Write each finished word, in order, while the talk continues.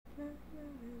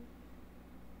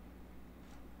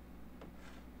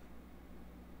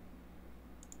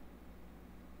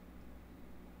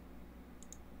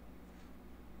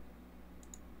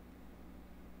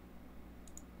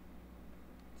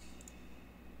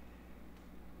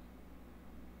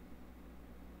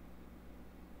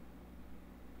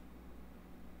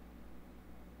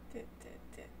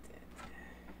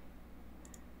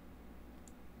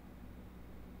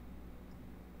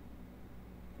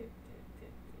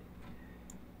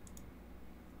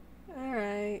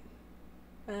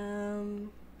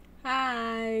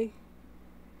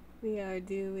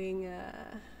doing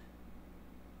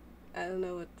I don't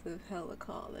know what the hell to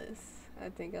call this. I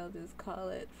think I'll just call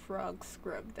it Frog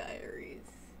Scrub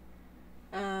Diaries.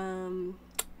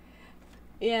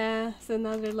 Yeah, it's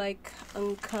another like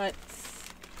uncut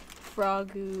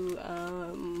Furogu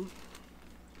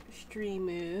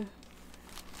streamu.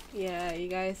 Yeah, you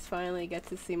guys finally get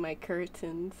to see my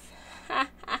curtains.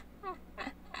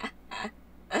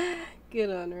 Good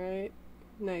one, right?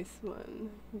 Nice one.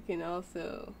 You can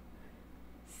also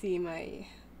see my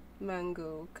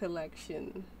mango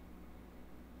collection.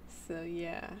 So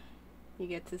yeah, you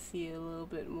get to see a little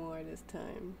bit more this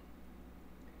time.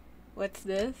 What's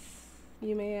this,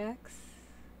 you may ask?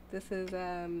 This is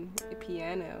a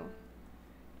piano.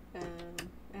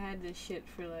 I had this shit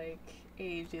for like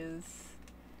ages.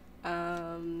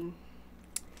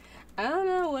 I don't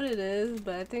know what it is,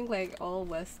 but I think like all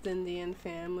West Indian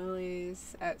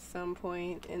families at some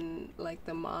point, in like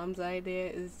the mom's idea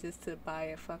is just to buy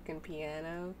a fucking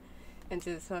piano and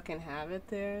just fucking have it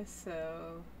there.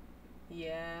 So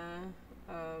yeah,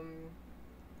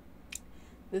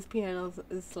 this piano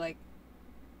is like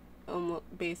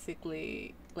almost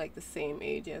basically like the same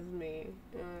age as me.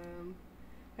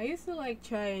 I used to like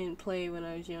try and play when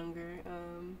I was younger.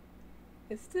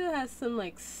 It still has some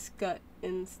like scut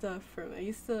and stuff from it. I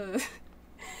used to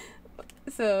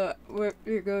so what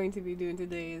we're going to be doing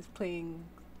today is playing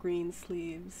Green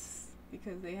Sleeves,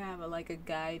 because they have like a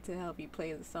guide to help you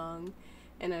play the song,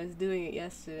 and I was doing it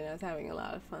yesterday and I was having a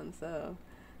lot of fun, so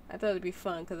I thought it'd be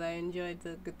fun because I enjoyed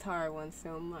the guitar one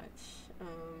so much.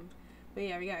 But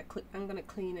yeah, I'm gonna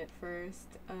clean it first,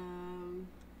 and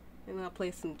I'll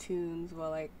play some tunes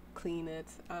while I clean it.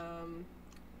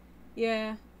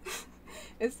 Yeah.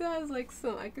 It still has like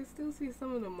some, I can still see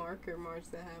some of the marker marks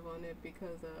that I have on it,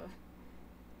 because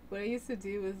what I used to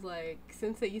do was like,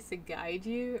 since it used to guide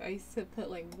you, I used to put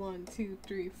like 1, 2,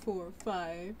 3, 4,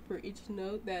 5 for each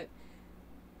note that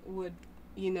would,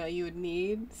 you would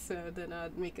need. So then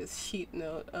I'd make a sheet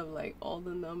note of like all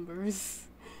the numbers.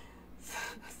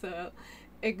 So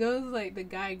it goes like, the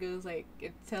guide goes like,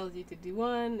 it tells you to do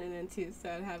 1 and then 2. So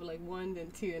I'd have like 1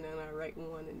 then 2, and then I write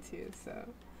 1 and 2. So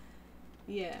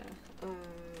yeah,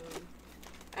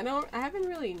 I haven't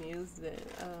really used it.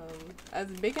 I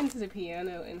was big into the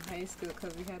piano in high school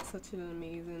because we had such an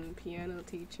amazing piano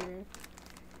teacher.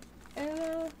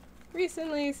 And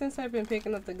recently, since I've been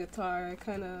picking up the guitar, I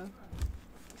kind of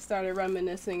started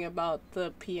reminiscing about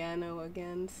the piano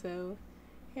again. So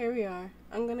here we are.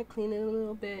 I'm gonna clean it a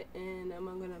little bit, and I'm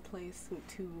gonna play some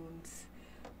tunes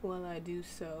while I do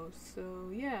so. So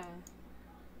yeah,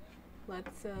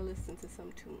 let's listen to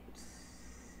some tunes.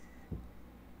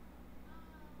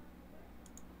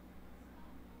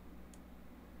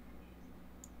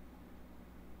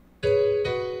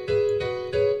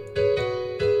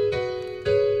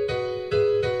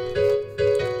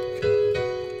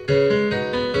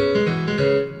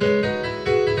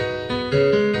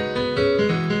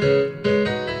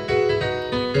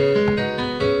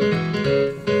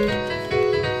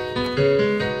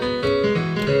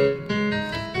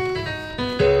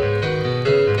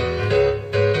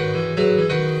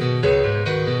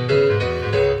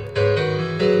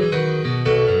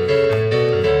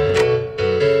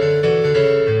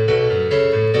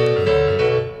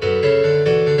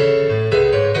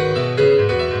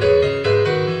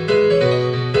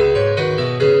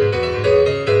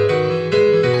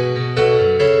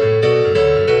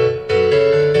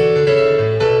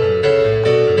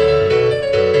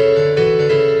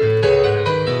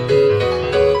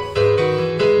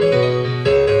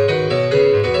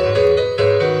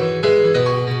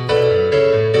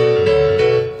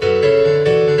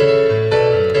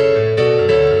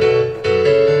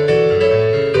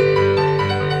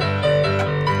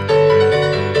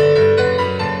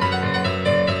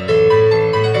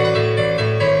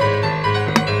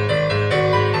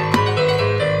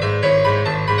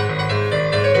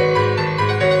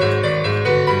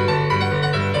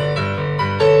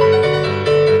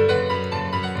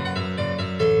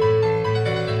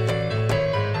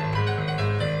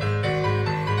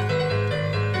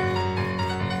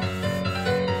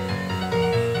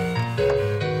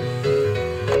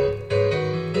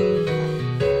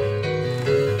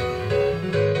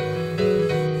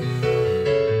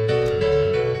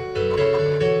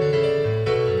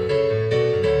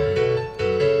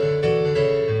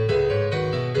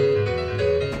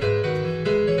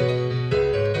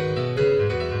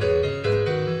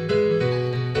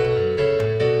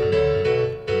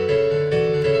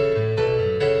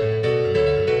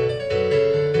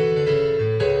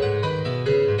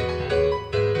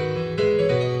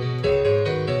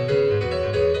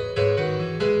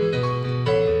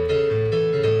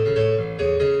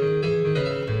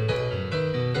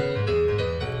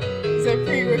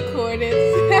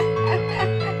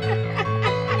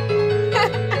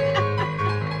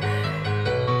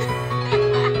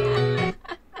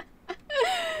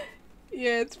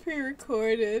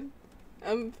 recorded.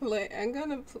 I'm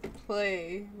gonna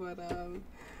play, but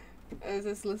I was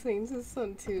just listening to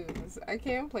some tunes. I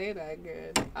can't play that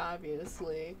good,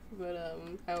 obviously, but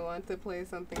I want to play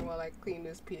something while I clean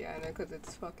this piano because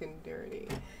it's fucking dirty.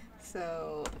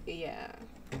 So yeah,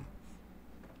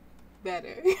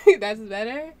 better. That's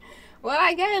better. Well,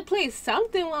 I gotta play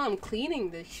something while I'm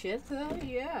cleaning this shit. So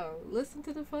yeah, listen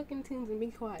to the fucking tunes and be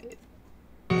quiet.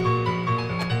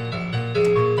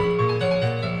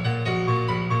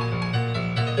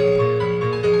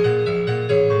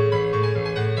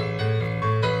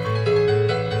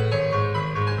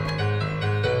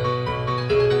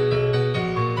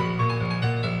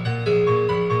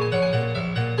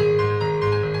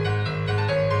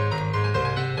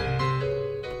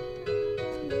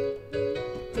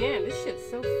 Damn, this shit's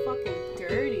so fucking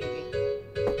dirty.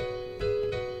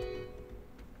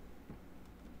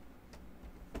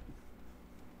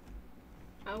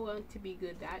 I want to be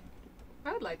good at.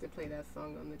 I would like to play that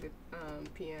song on the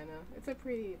piano. It's a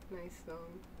pretty nice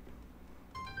song.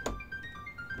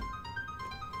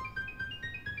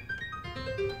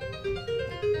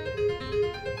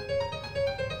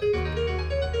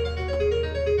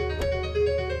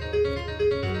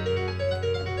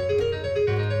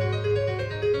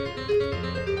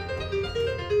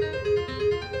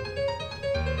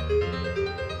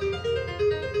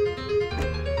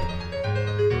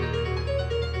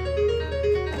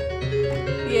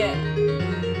 Yeah.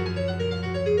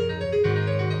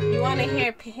 You want to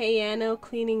hear piano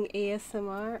cleaning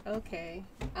ASMR? Okay,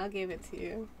 I'll give it to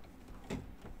you.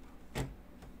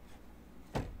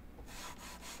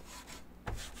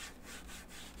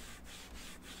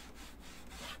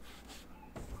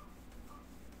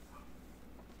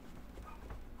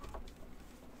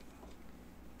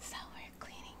 So we're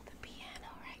cleaning the piano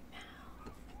right now.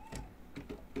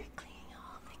 We're cleaning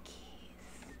all the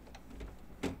keys.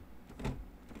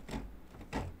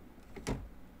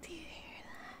 Do you hear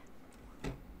that?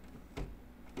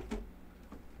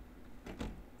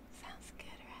 Sounds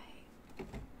good, right?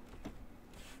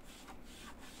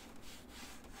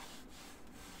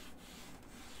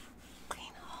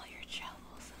 Clean all your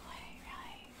troubles away,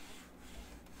 right?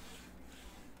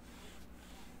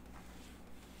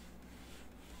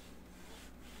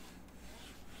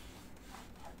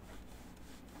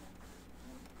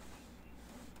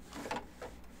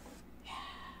 Yeah,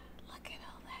 look at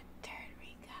all that dirt we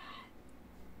got.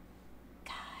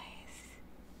 Guys,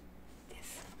 this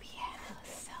piano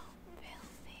is so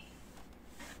filthy.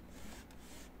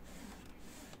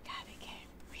 Gotta get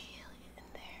real in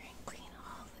there and clean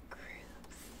all the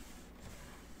grooves.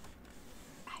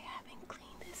 I haven't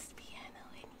cleaned this piano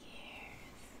in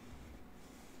years.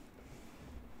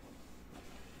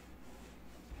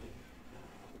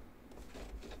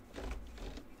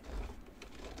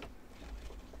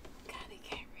 Gotta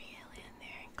get real in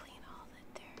there and clean all the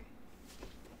dirt.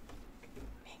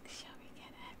 Make sure we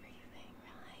get everything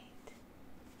right.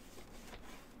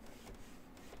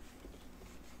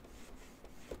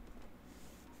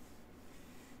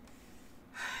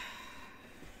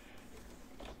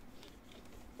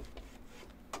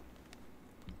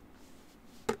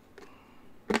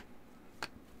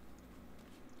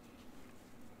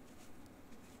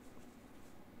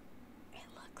 It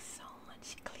looks so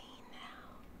much clean now.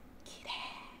 Kire,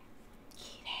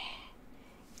 kire,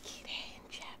 kire in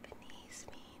Japanese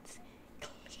means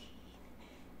clean.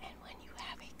 And when you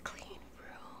have a clean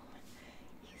room,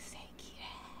 you say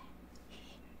kire.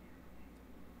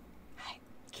 Hi,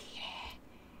 kire.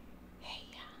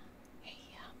 Heya,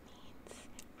 heya means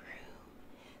room.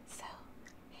 So,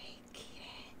 hey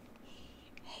kire,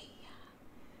 heya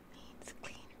means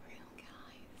clean room,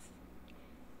 guys.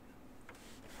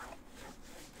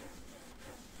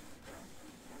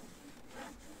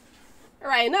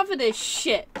 Alright, enough of this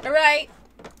shit, alright?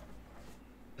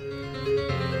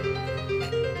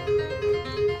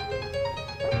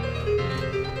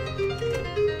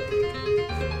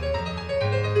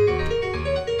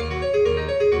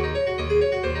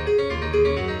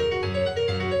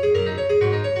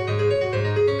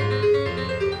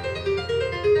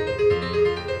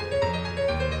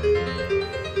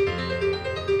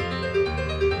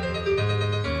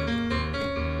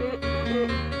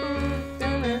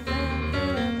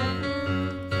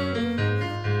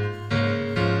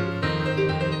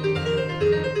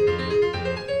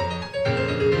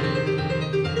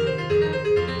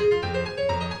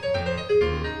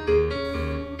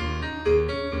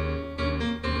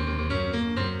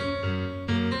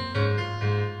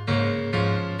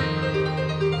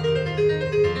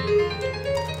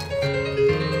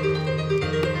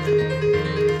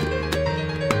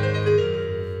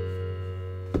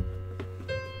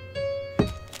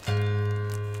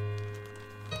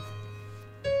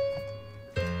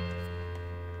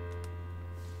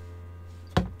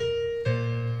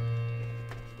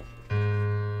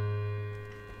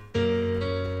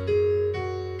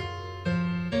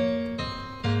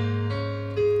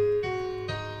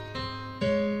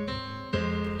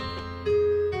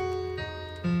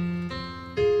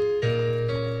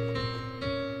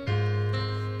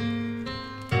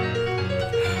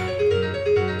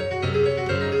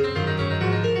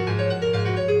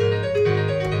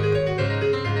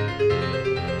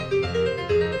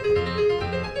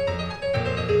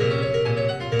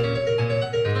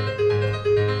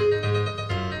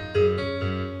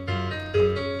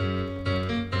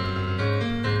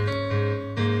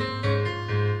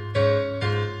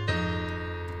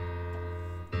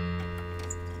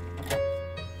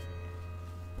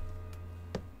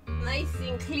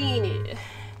 and clean it.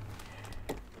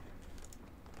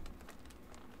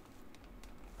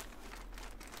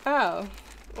 Oh,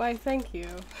 why thank you.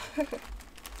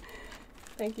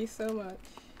 Thank you so much.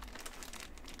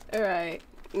 Alright,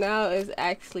 now it's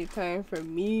actually time for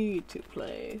me to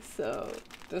play. So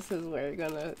this is where you're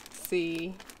gonna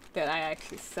see that I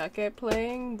actually suck at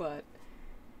playing, but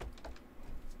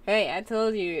hey, I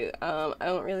told you, I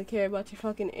don't really care about your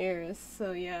fucking ears.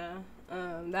 So yeah,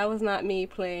 that was not me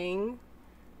playing.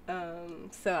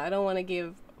 So I don't want to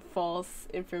give false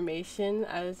information.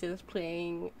 I was just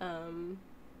playing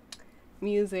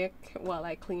music while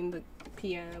I cleaned the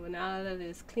piano. But now that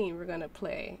it's clean, we're gonna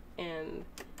play. And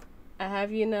I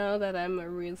have you know that I'm a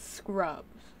real scrub.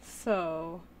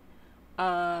 So,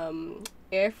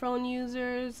 earphone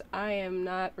users, I am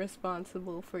not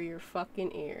responsible for your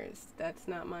fucking ears. That's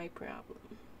not my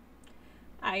problem.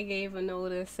 I gave a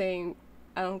notice saying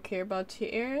I don't care about your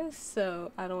ears,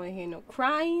 so I don't want to hear no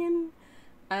crying.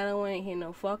 I don't want to hear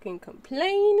no fucking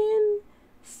complaining.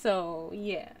 So,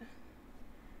 yeah.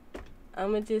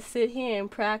 I'm gonna just sit here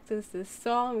and practice this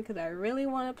song because I really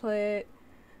want to play it.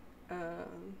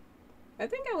 I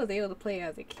think I was able to play it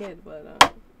as a kid, but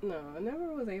no, I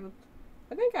never was able to.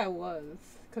 I think I was,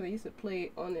 because I used to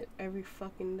play on it every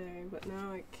fucking day, but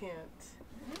now I can't.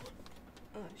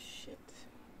 Oh, shit.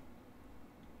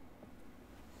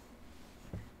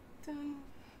 Done.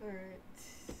 Alright.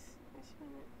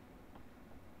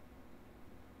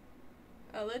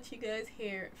 I'll let you guys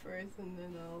hear it first, and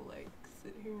then I'll, like,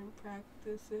 sit here and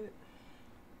practice it.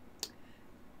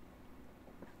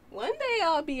 One day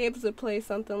I'll be able to play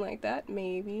something like that,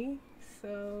 maybe.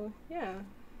 So, yeah.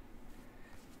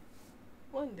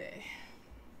 One day.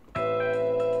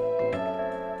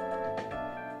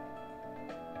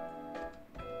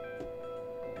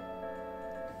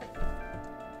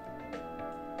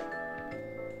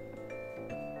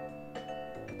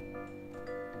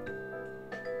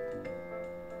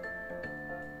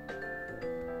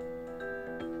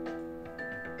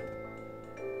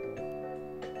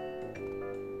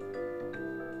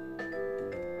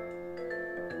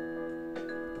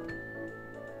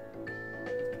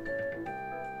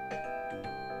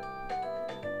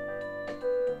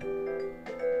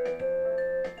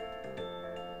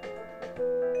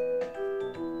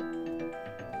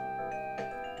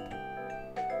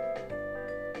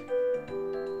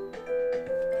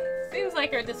 Seems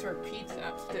like it just repeats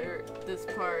after this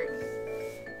part.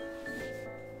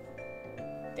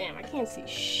 Damn, I can't see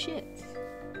shit.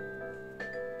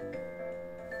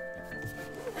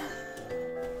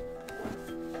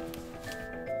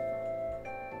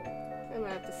 I'm gonna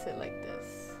have to sit like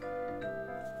this.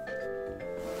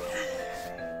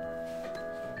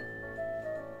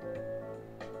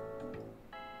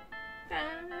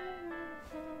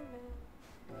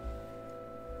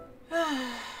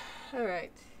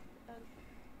 Alright.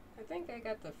 I think I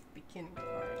got the beginning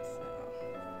part, so.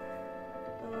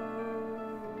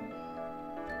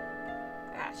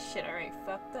 Ah, shit, I already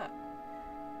fucked up.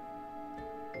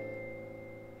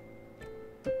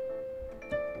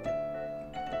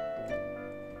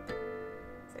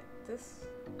 Is it this?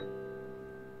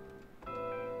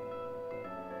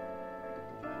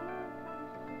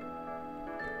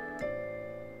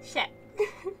 Shit.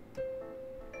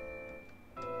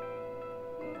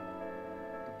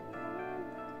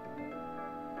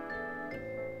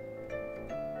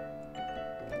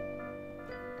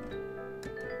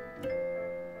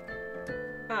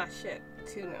 Ah, shit.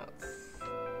 2 notes.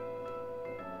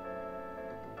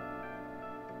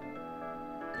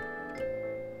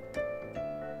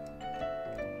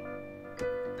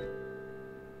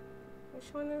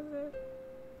 Which one is it?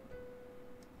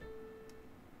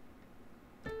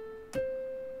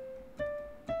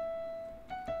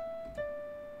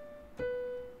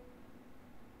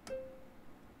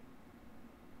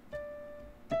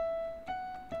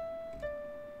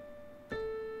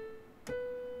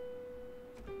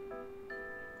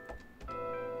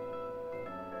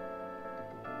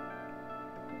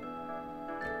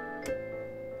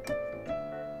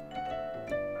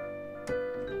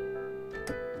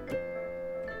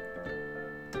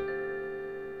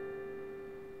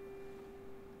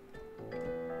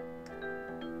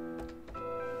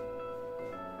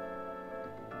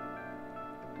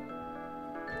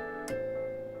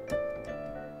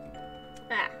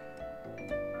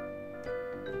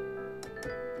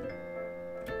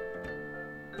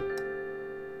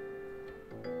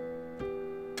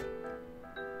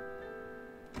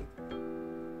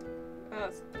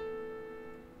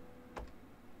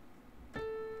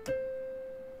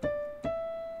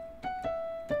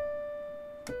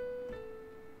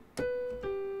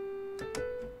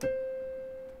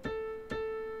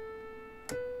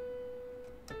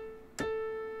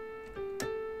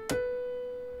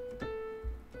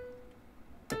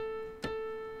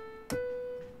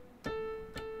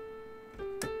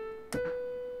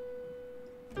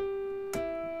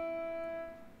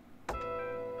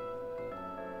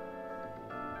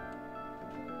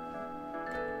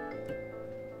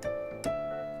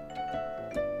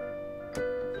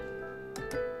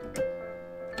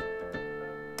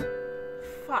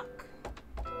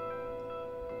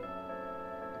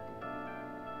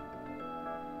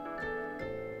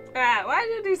 Why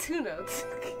did you do 2 notes?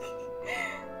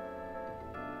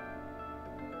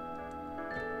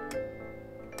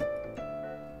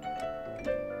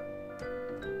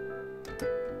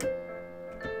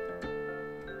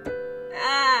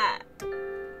 Ah!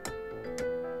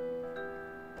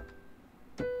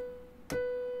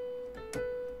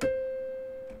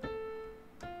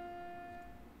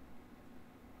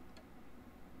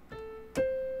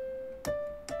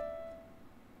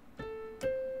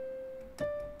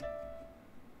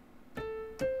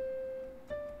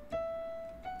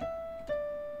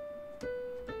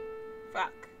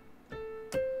 Fuck.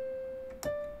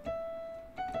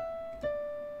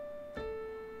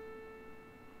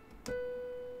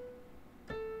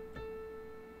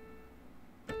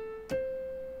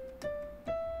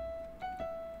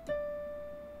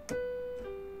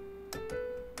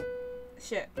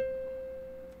 Shit.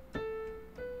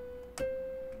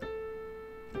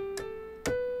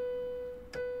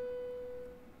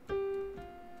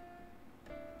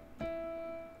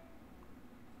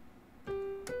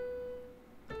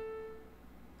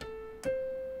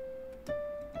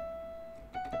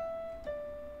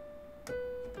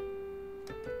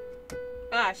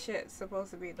 Ah, shit. It's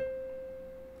supposed to be.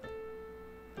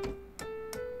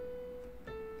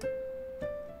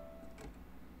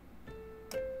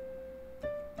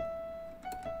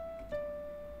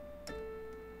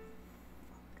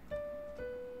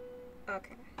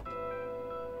 Okay.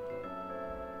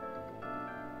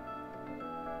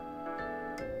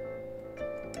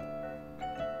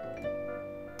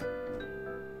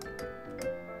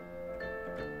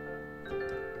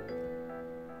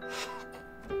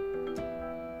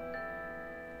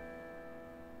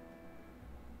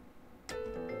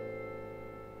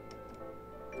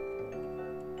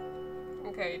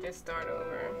 Okay, just start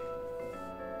over.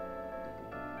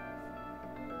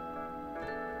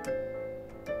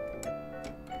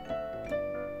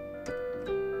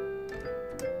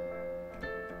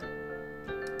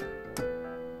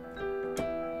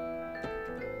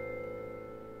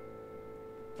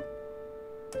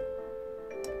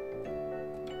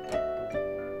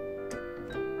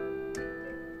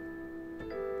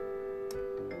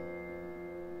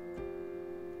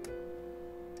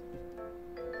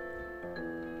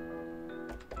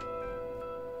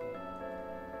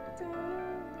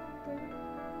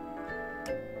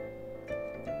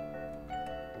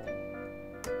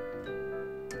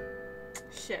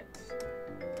 Shit.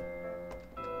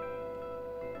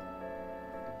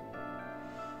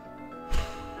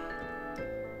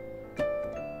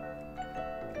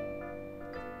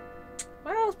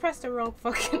 Why I always press the wrong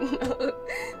fucking note?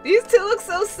 These two look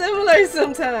so similar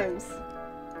sometimes.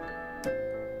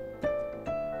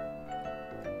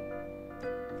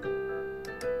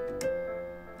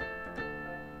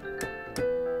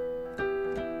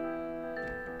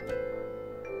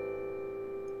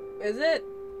 Is it?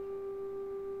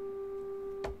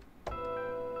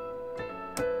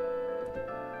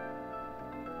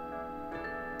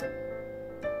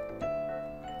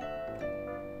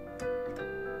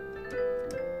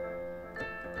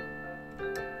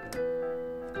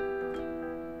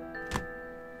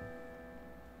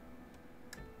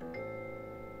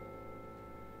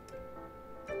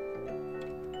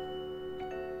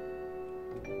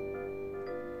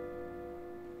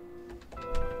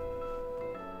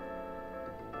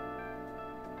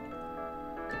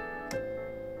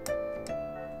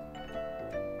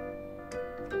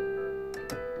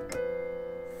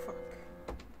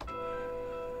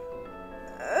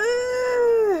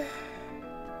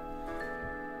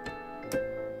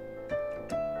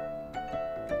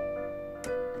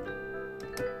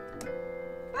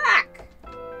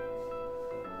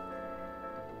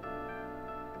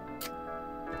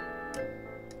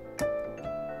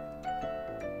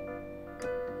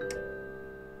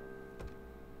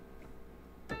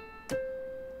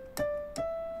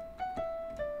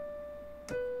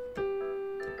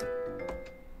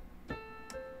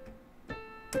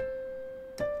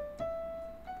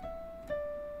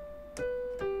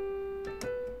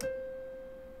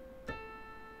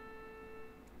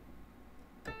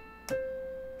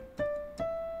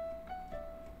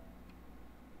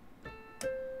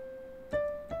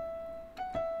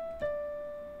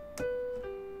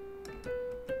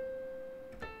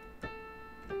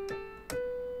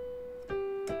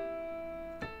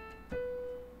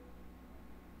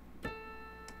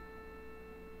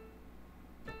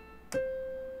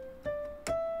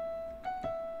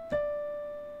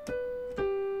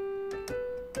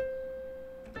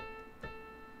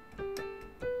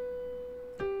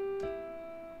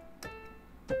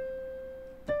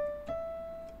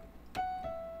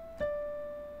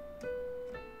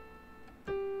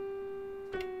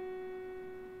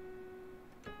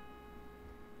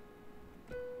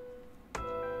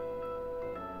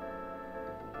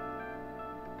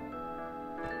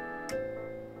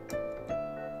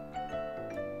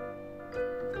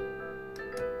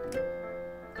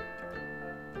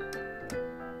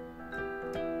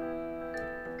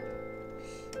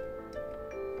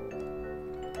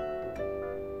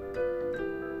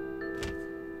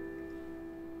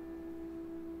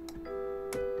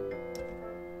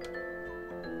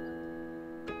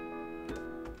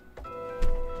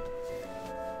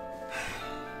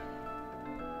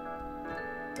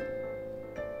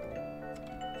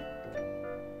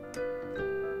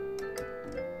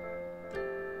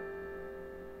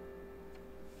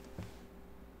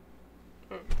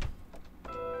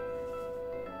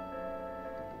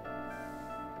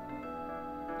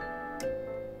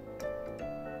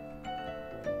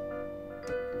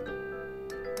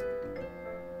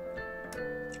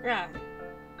 Ah.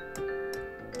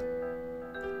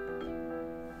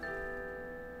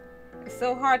 It's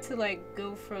so hard to like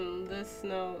go from this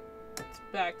note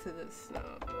back to this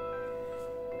note.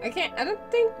 I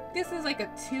don't think this is like a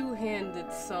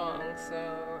two-handed song,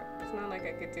 so it's not like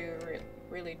I could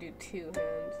really do two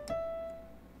hands.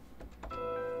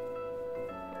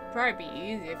 Probably be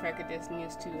easy if I could just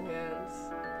use two hands.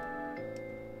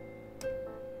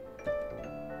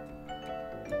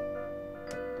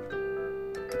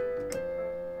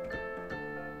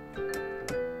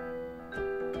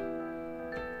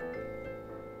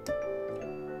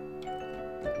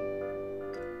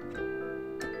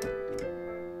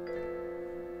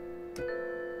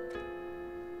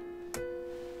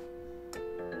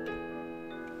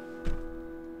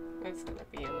 That's gonna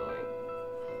be annoying.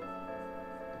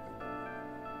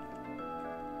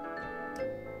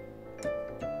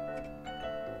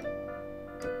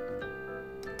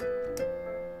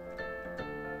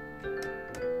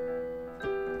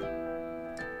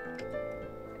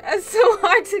 That's so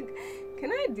hard to...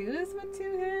 Can I do this with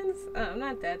two hands? I'm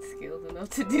not that skilled enough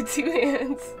to do two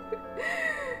hands.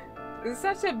 There's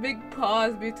such a big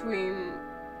pause between...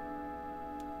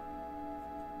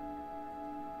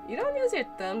 You don't use your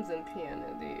thumbs in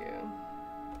piano, do you?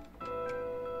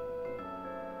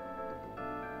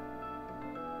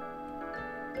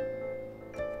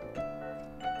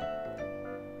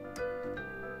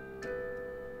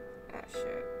 Ah,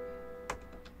 shit.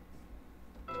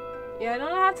 Yeah, I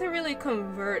don't know how to really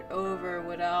convert over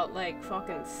without, like,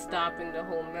 fucking stopping the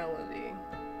whole melody.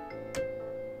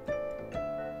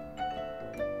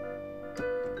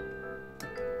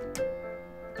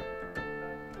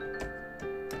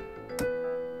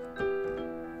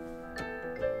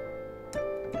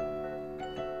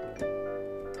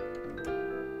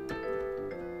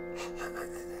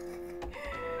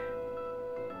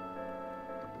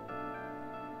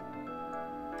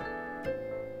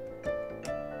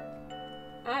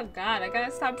 Oh god, I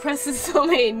gotta stop pressing so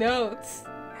many notes.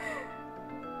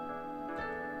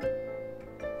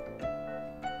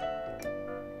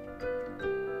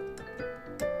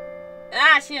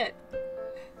 Ah, shit.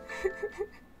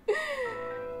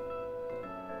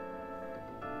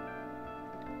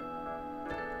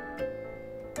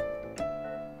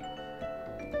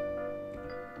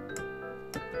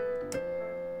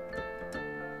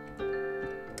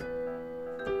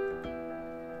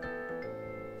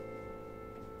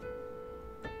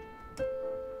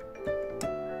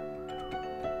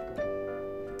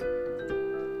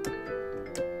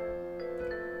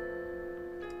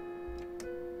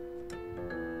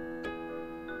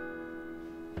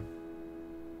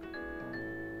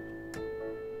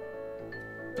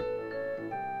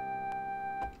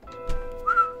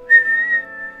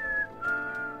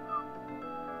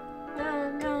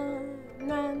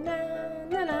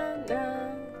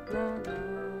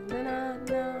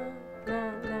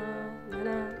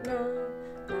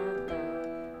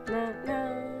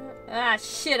 Ah,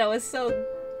 shit, I was so...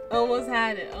 Almost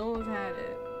had it, almost had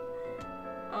it.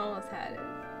 Almost had it.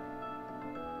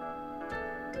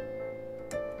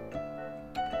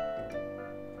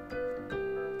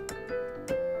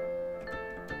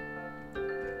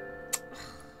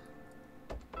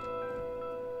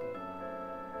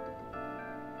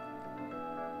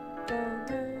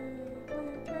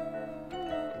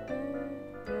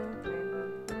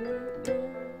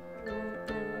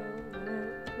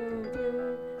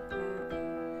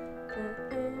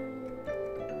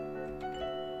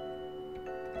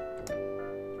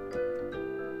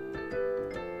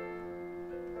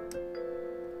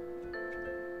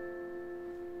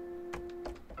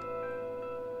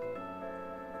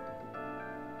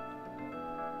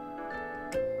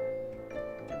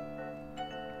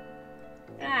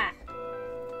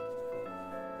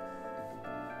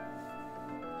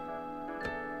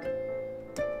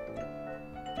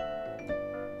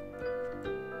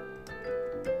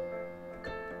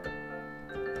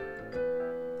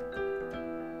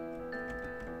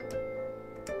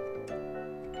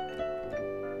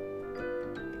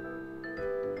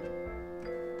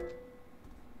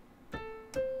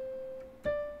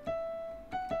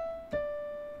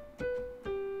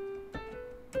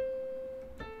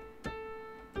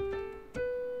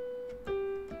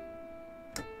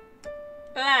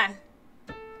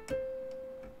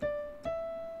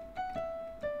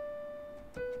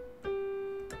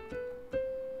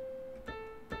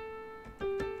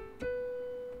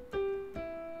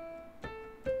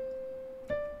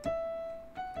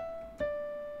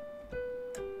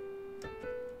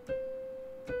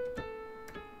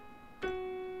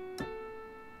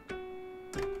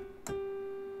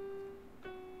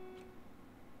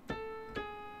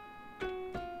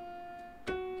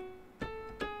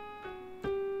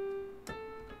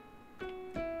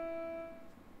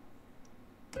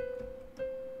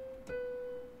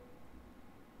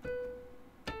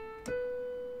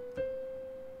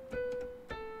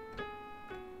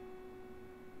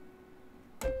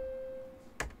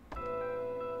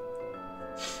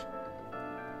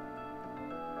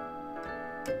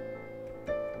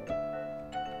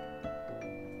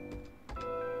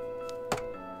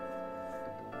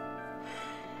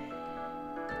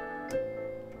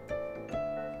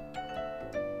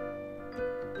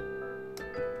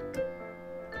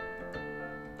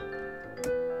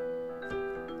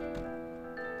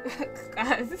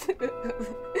 God. Let's see.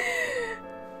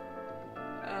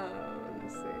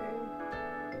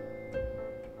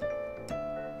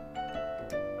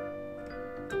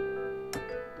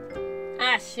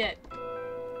 Ah, shit.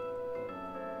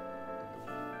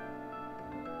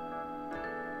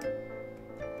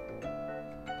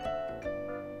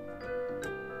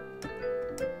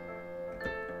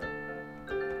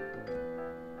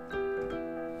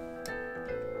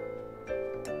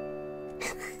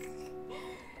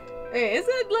 Hey, is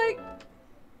it like...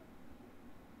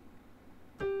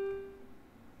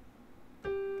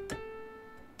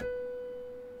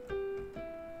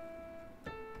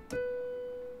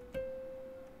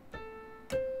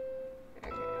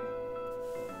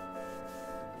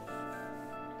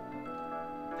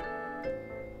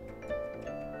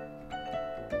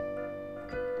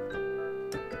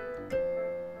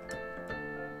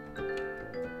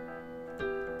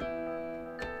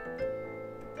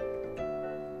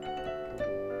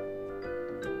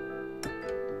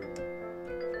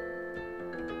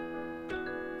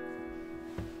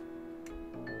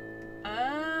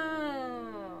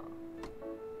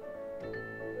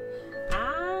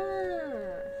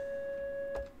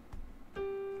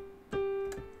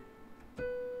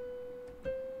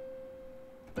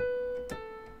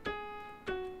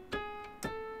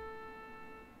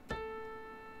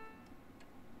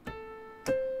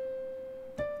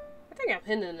 I think I'm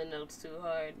hitting the notes too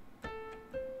hard.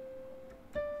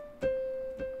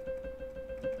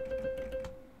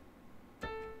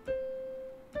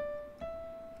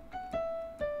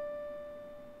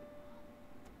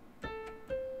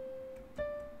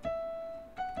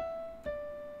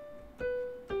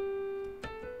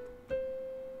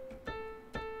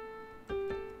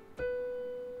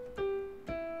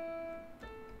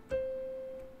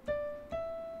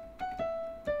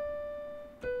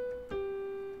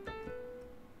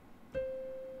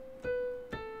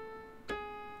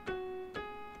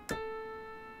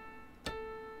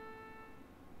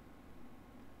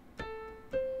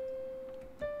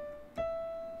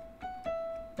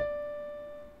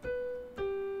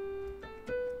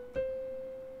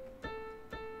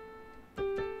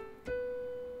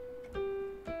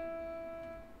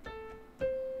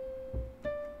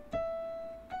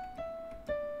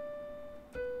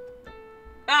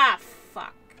 Ah,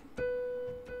 fuck.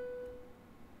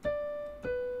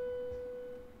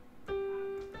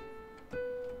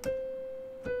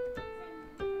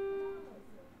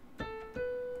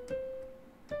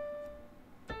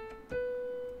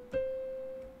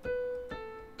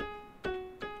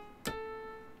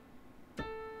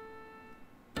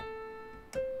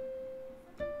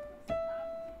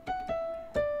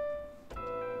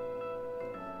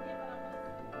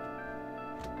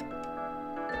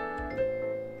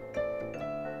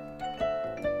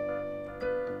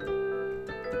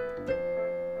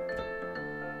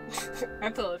 I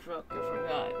totally forgot.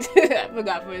 I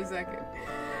forgot for a second.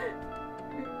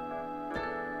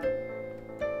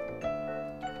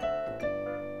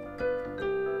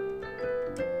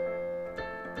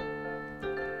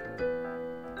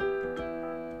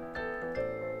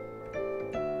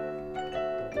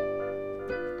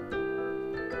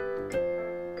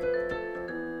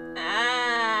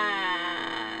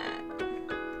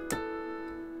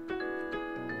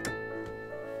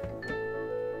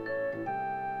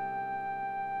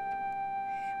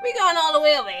 We going all the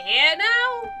way over here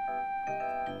now?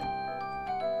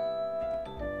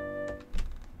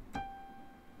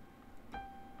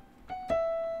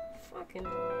 Fucking...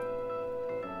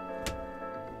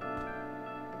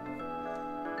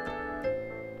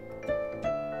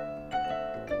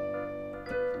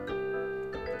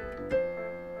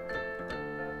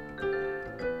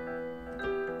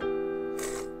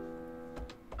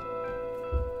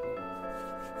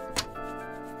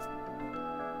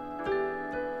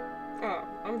 Oh,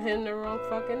 I'm hitting the wrong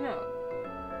fucking note.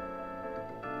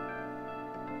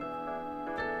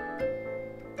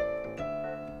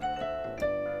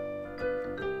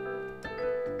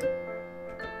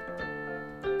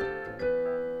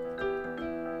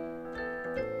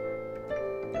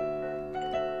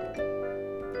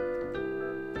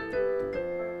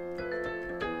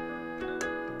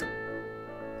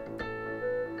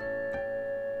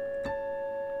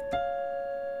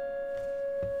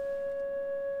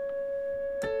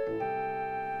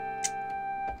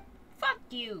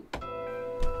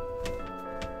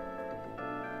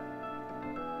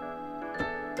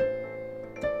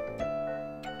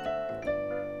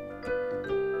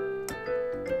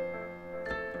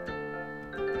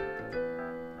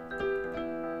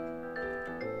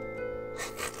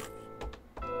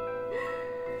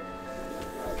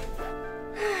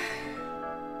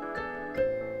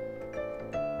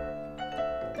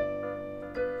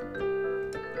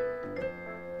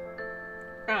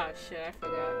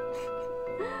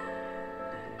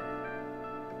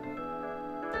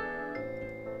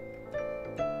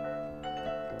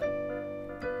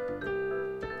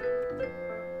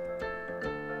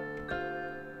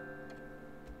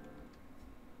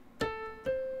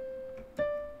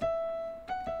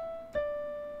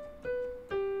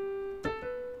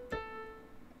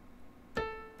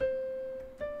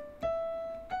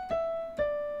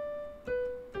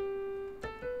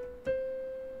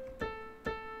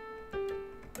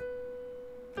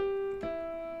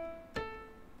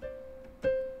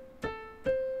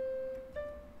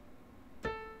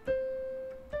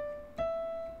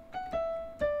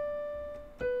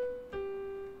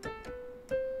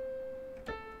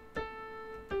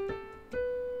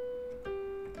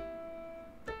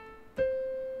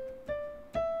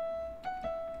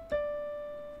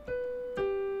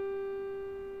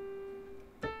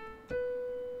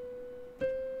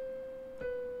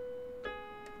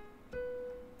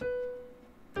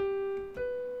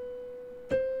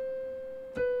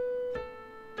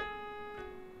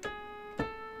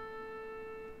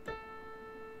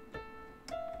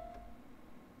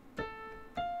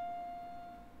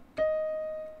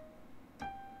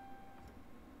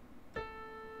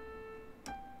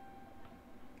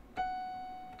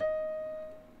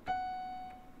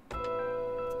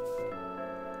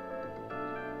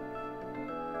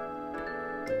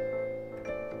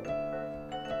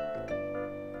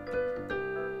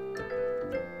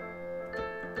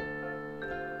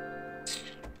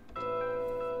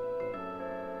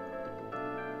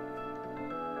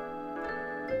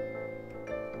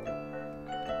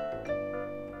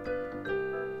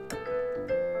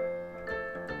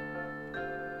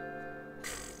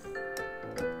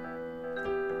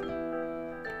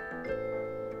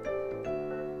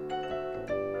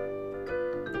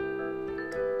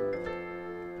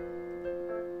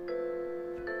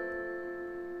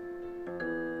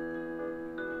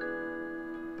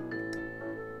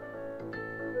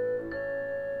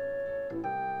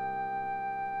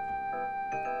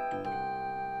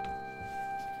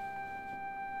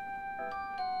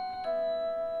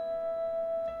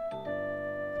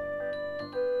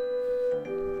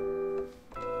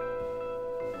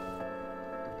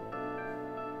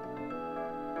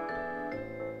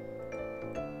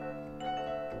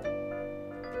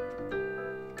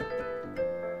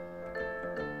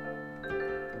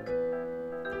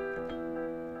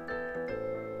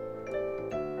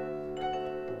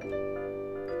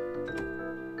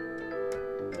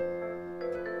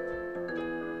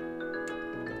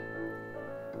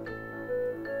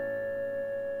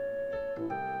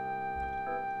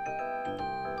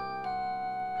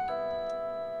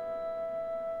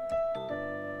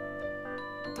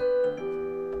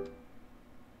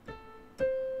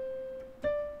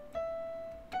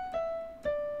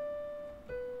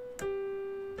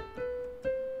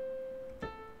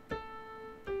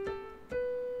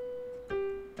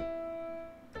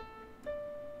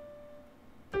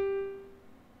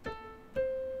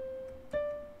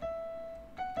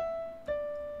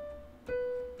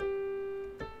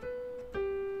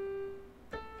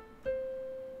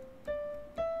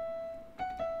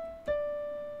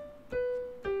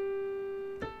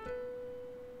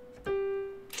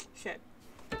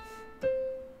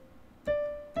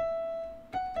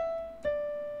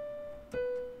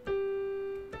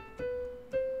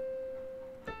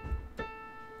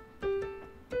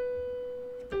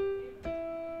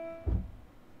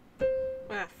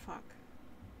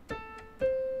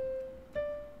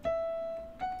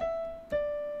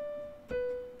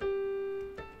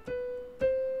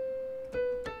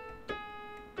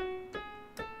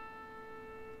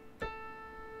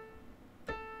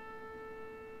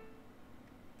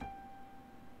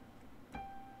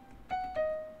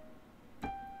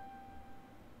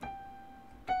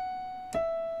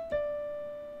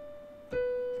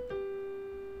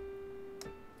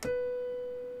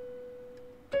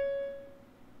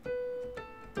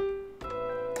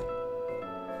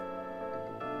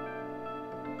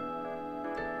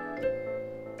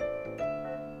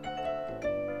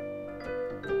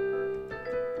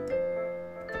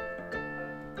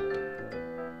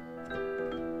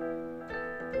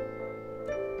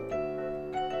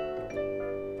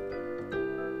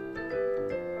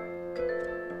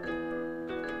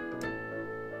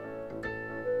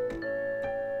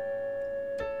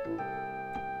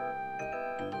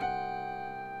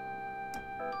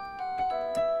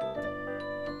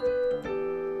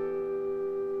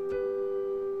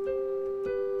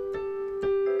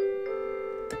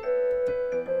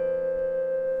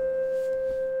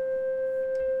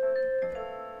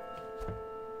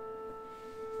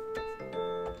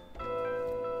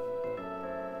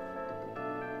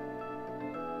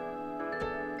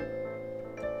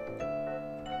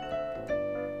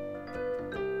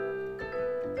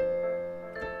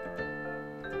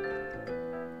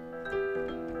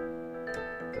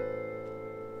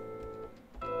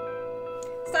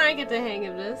 might get the hang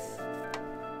of this.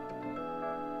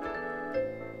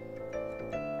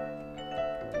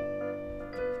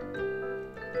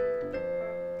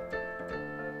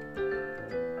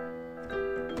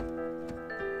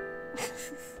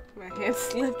 My hand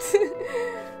slipped.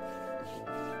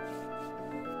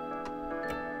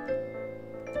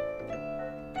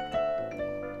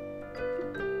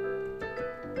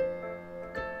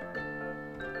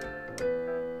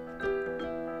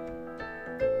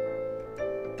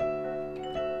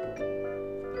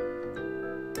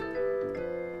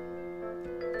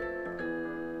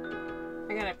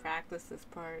 I gotta practice this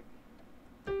part.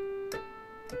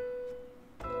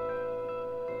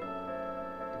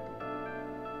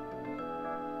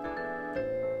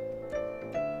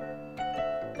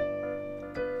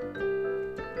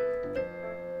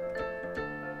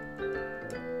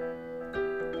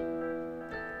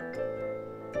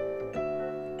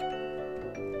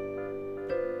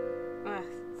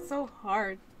 So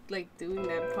hard, like, doing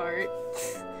that part.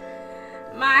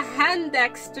 My hand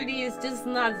dexterity is just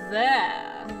not there.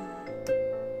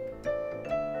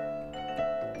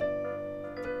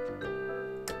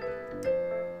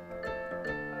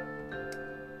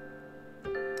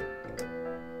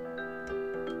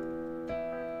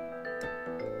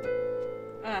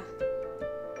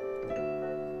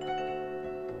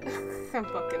 I'm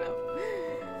fucking up.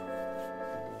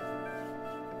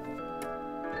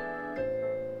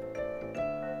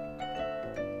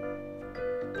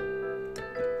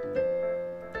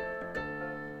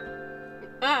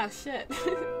 Ah, shit.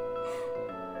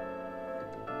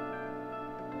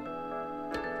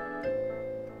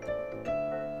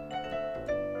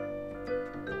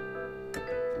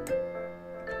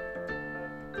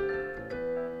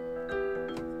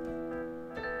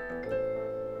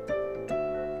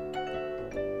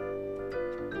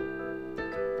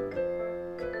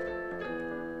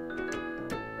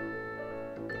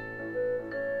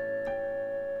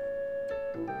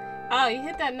 Oh, you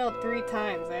hit that note 3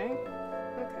 times, eh?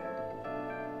 Okay.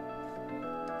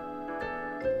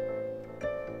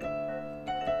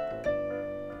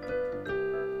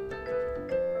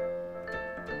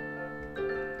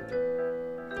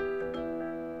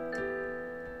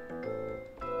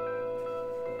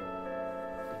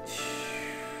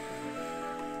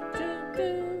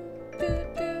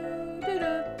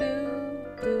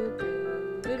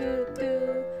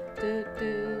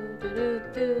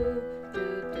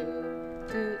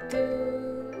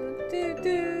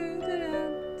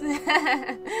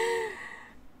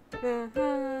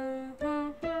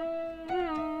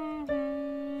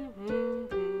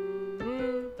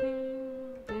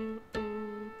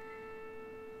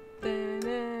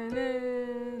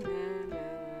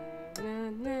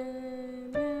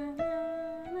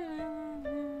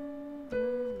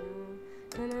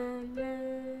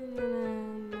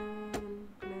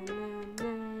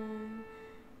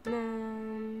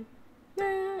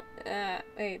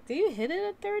 Wait, do you hit it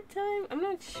a 3rd time? I'm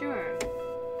not sure.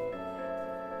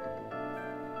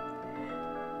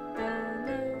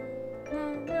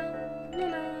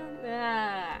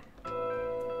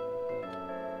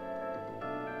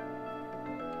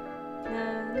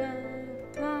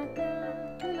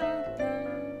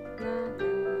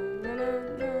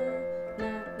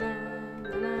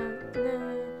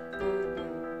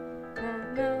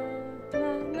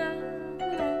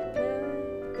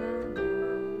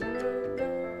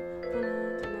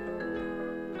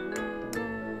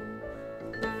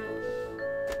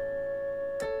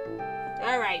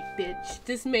 Alright, bitch.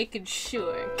 Just making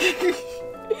sure.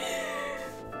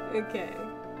 Okay.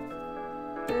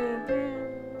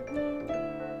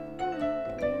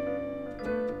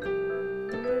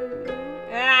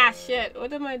 Ah, shit.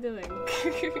 What am I doing?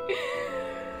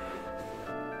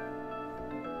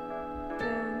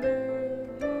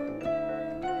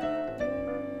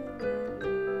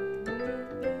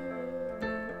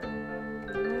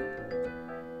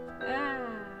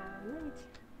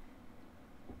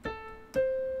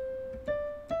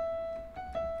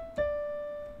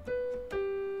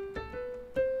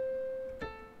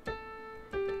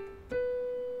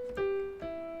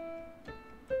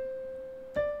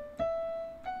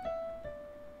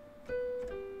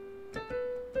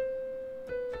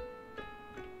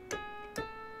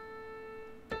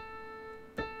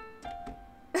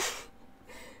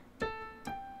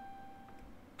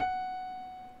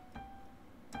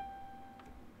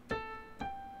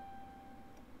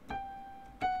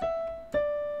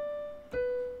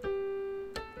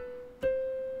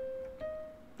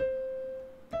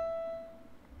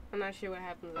 I'm not sure what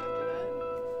happens after that.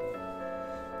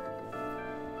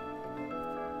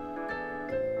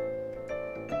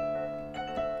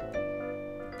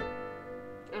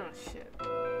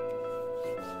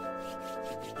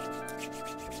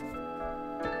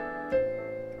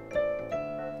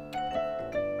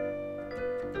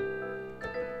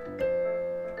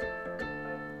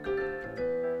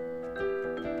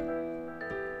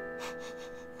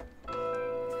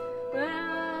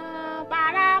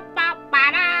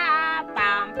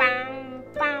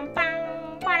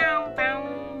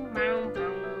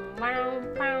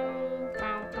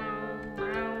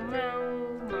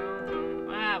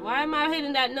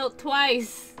 that note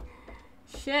twice.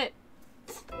 Shit.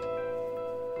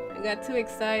 I got too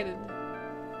excited.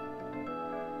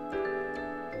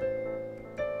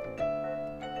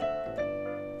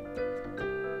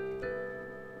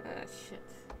 Ah, shit.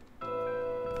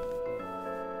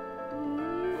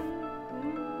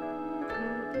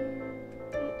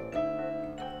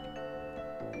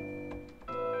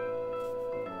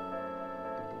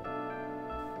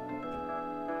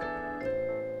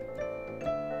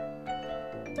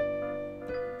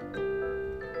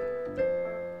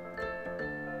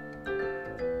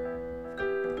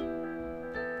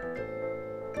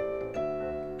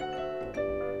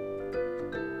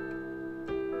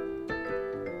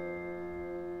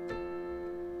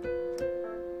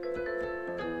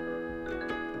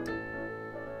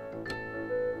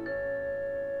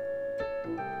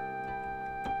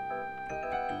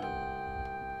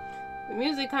 The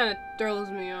music kind of throws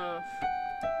me off.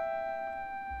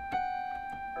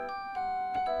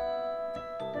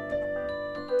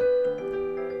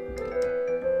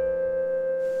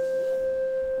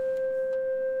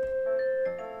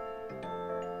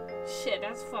 Shit,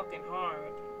 that's fucking hard.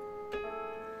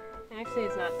 Actually,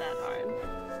 it's not that hard.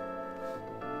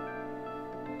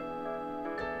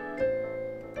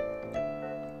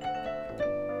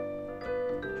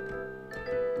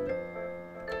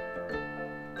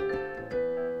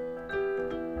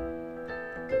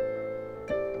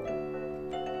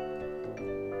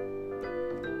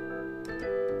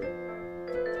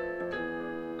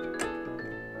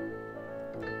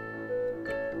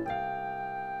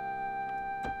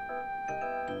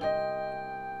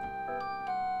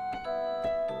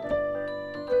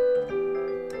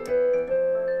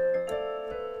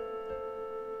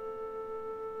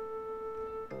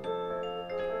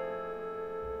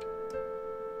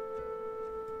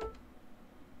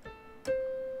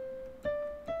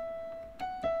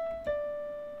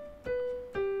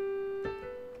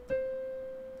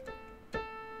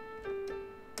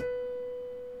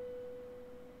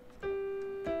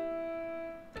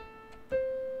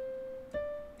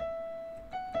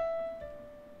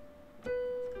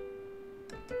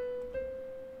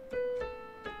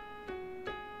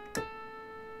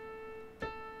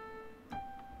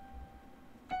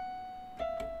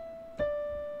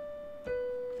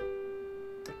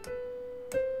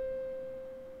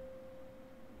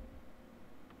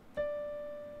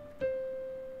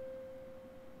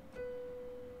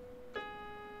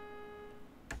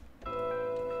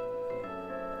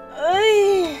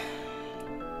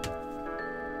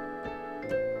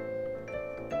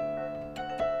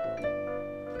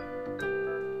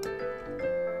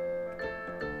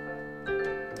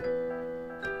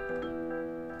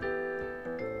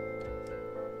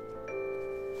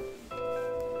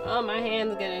 Oh, my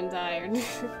hand's getting tired.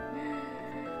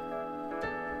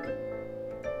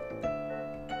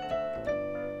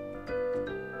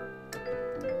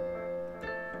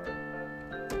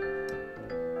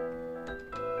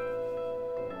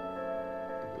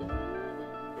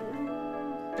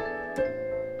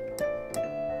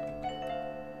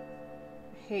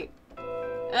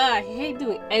 I hate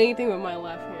doing anything with my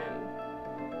left hand.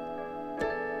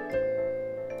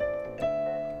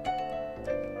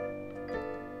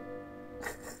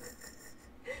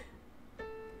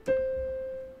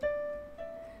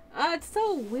 It's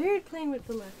so weird playing with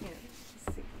the left hand.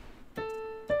 Let's see.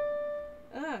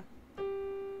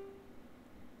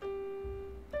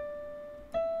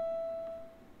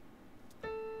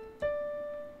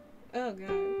 Oh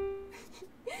god.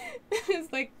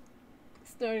 It's like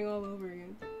starting all over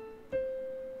again.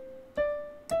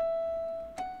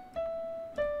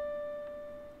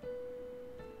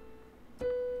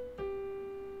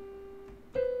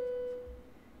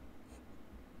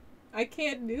 I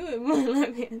can't do it with my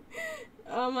left hand.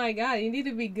 Oh my god, you need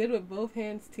to be good with both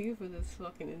hands too for this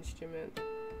fucking instrument.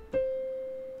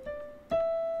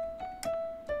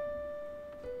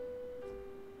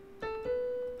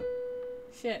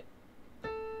 Shit.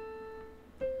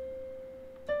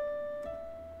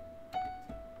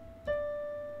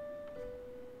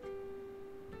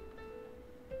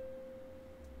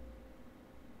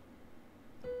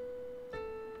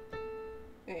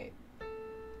 Wait.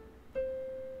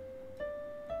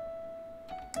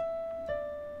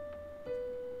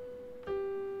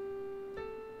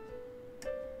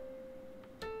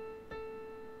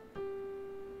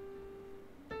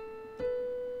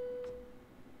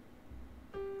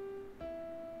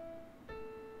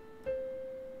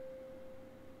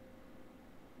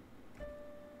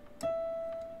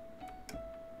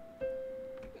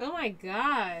 Oh my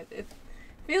god, it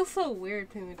feels so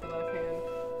weird playing with the left hand.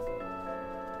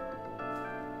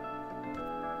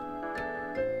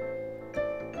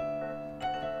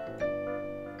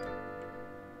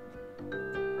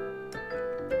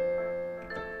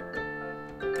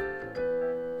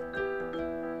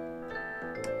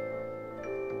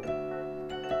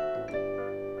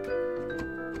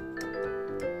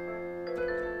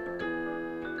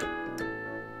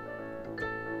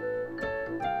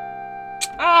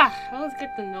 Ah, I always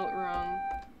get the note wrong.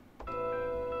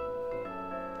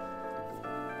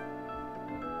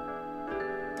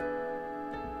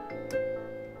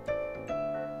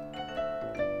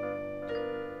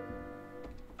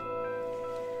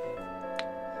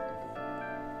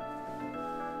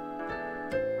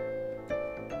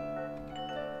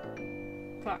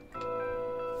 Fuck.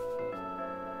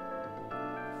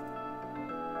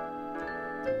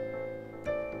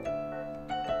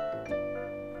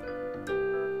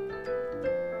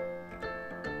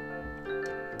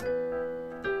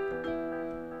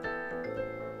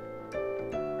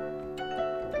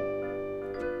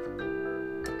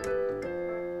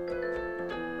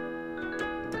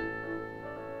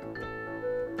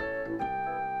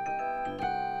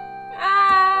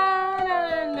 Ah,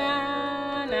 na,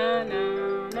 na, na, na,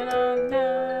 na, na, na.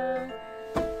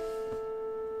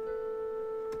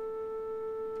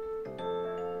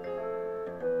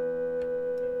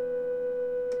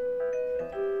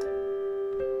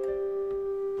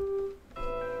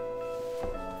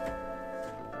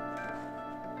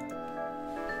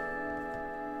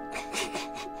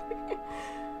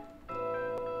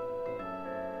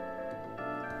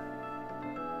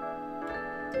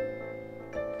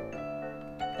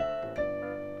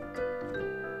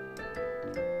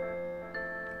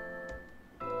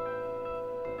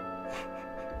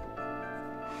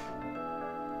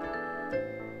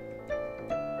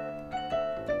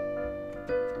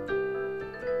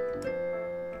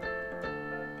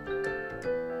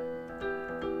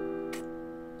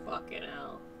 Fucking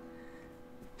hell.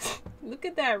 Look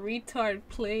at that retard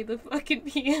play the fucking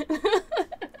piano.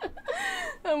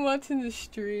 I'm watching the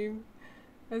stream.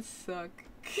 I suck.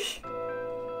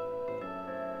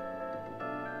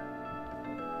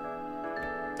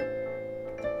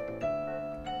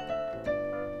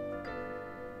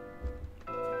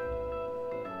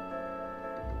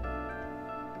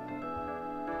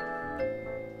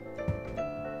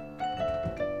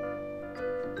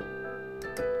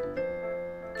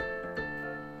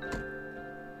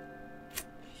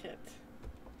 Shit.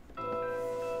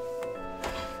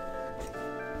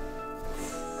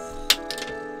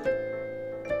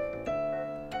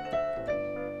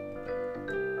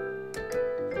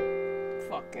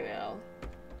 Fucking hell.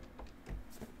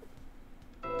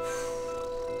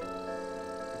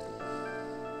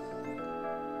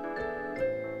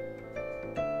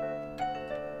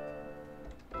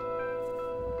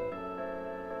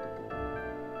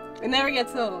 It never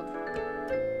gets old.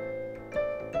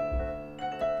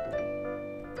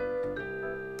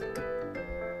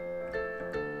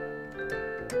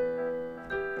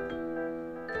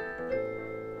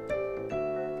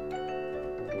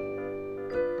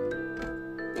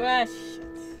 Ah, shit.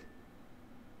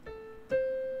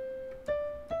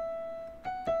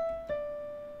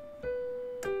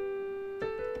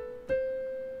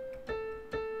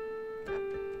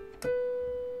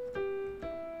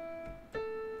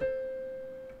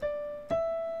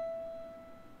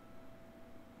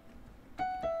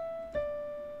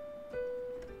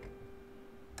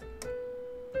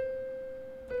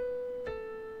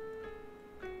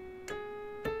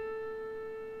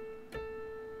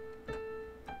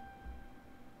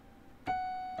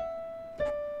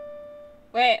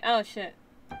 Wait, oh shit.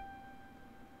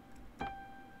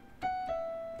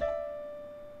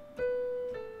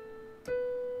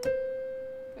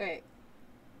 Wait.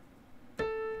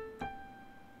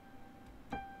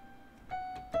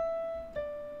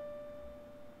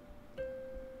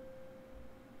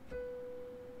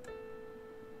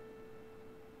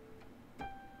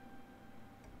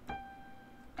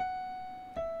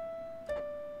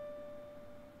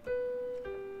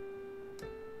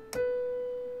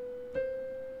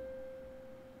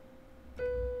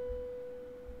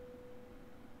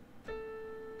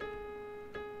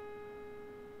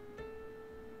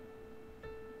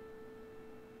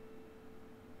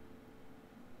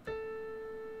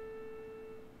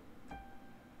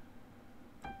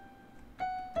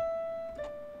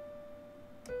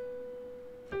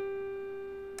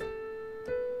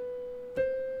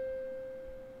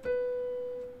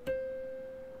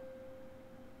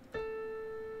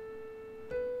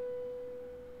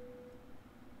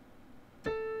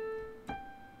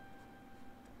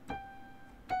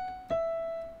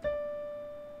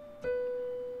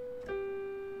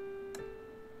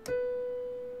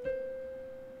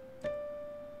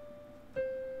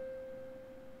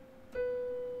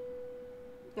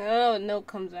 Oh, note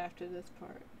comes after this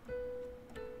part.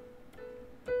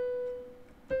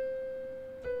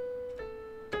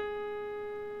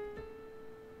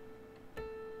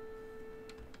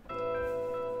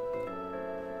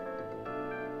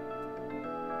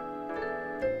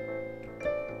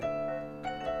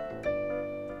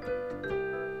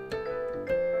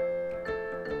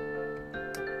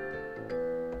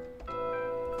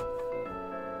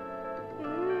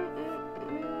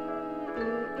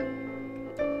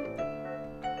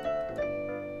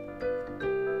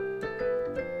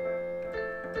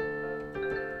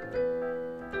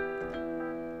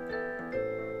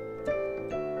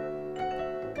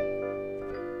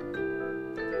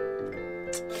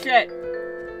 Shit.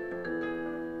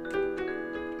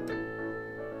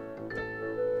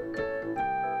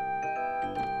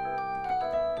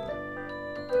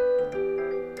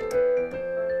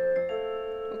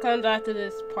 What comes after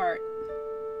this part?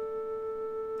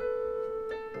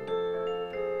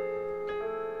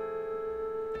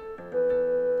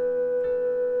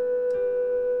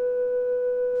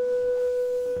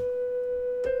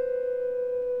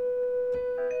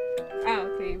 Oh,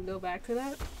 okay, go back to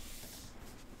that.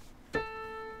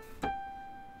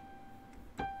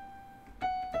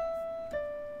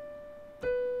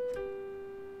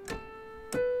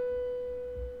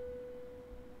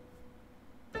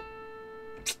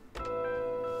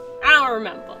 I don't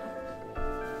remember.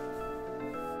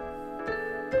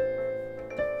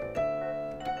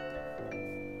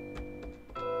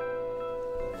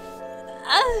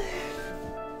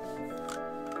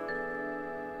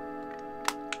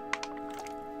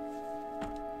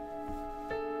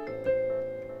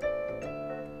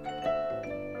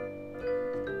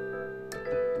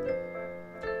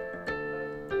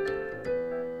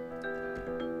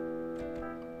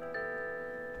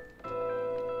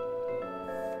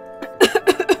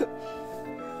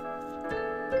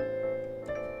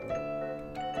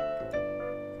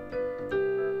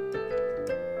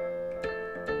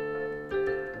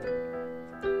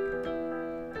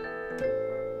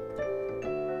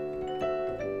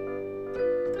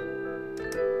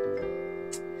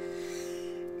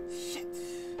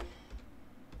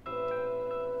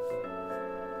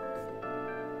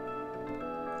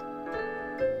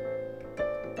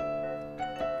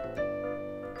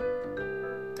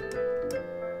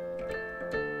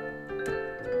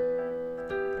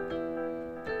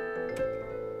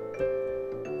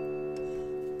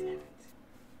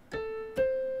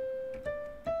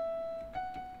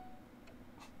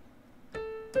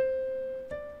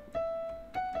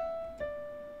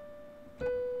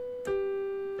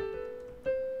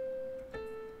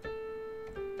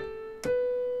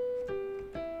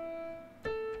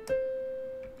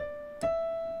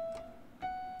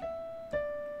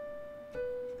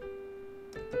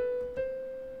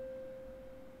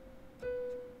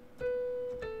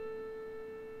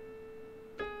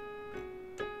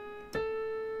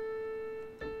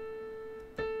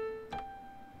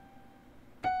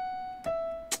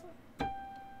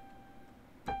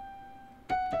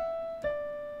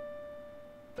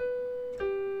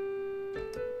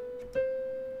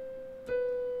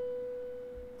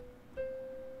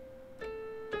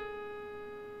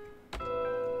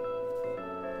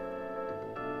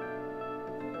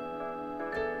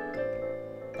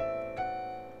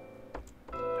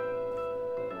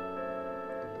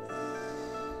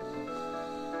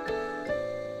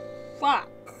 Fuck.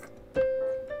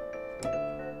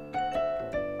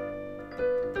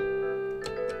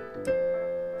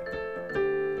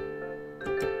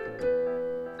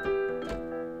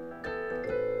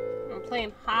 I'm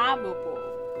playing horrible.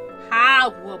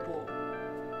 Horrible.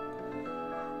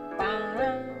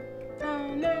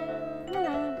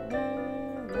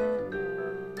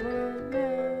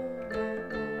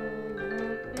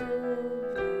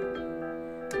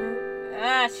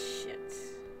 Ah, shit.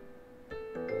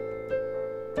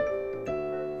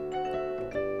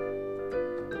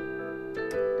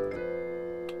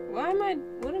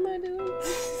 What am I doing?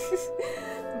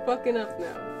 I'm fucking up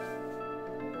now.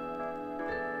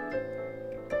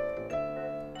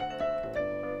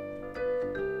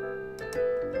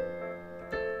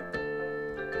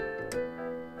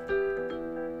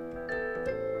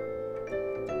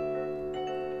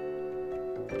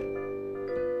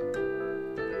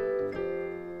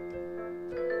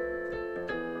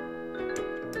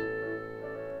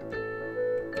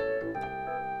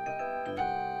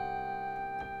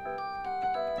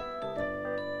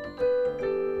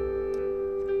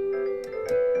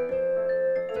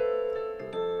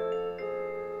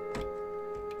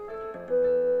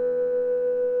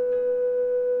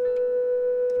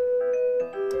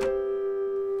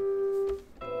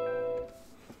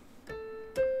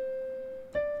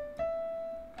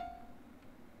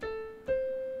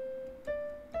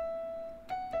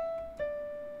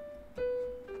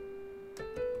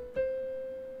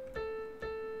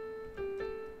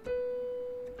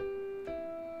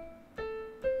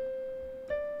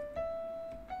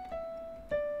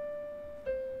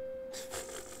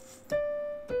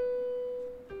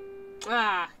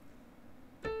 Ah.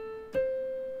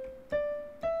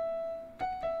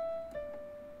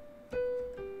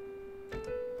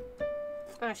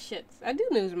 Ah, shit. I do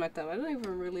lose my thumb. I don't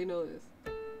even really know this.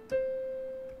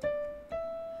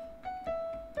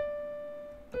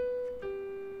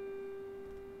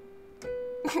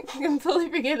 I'm totally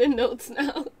forgetting notes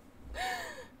now.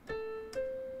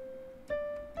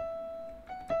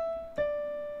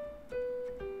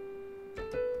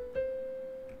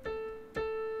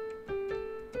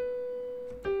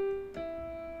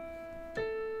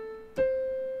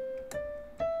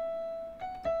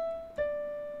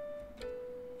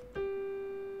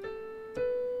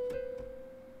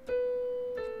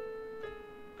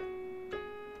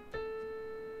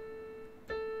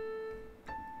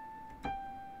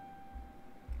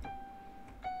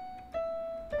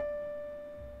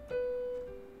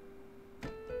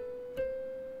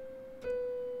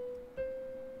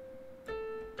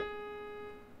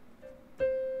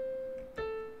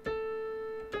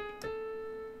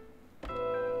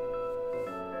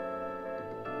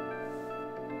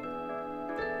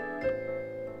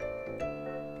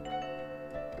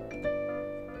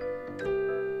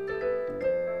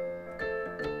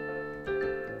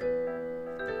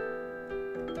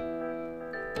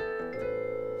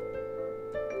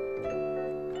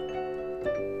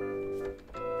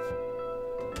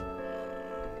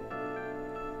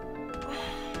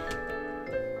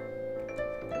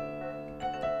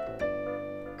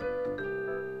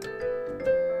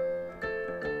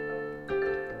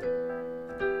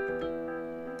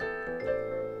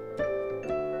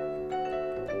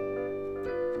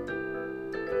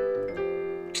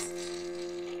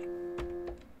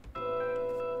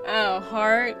 Oh,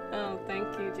 heart. Oh, thank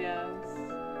you, Jazz.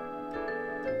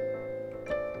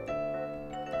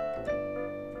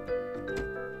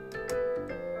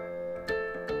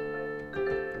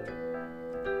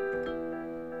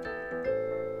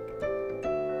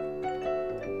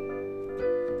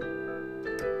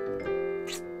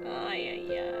 Ay,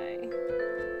 ay, ay.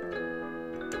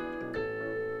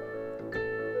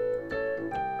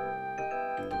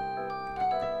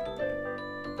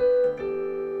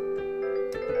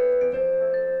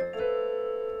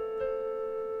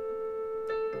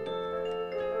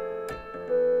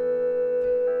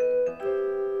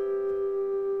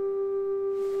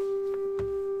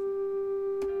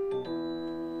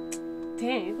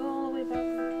 Damn, you go all the way back.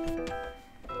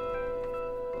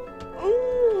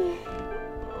 Ooh.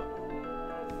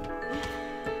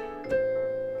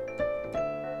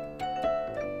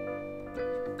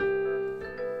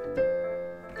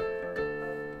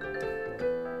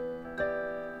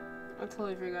 I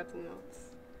totally forgot the notes.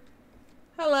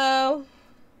 Hello,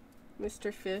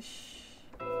 Mr. Fish.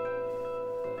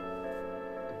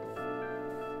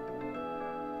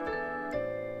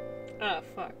 Oh,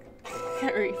 fuck. I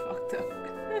already fucked up.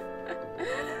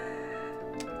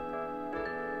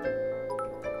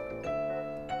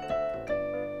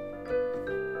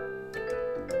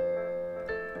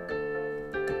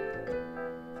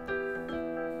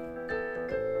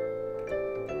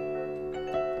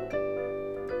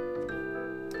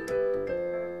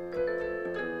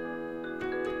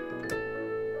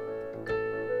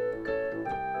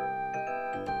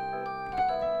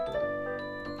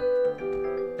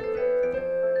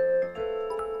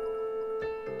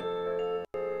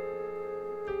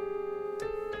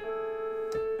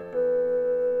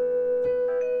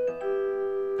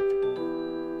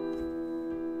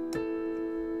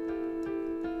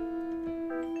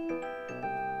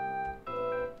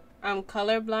 I'm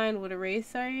colorblind. What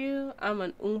race are you? I'm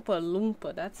an Oompa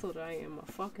Loompa. That's what I am. A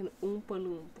fucking Oompa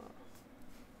Loompa.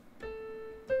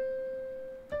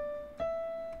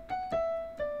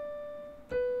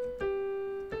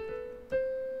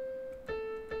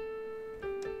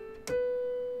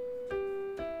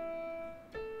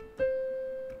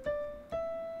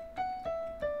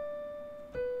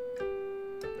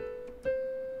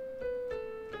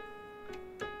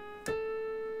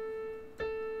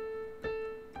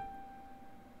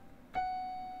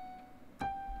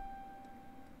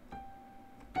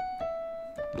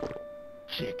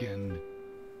 Chicken.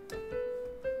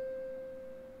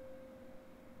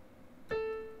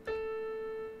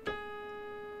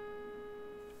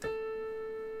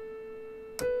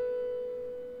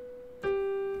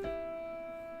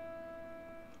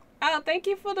 Oh, thank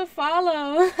you for the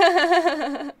follow.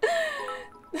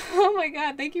 Oh my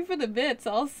god, thank you for the bits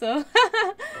also.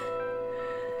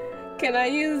 Can I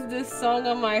use this song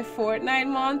on my Fortnite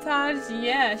montage?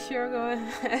 Yeah, sure, go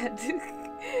ahead.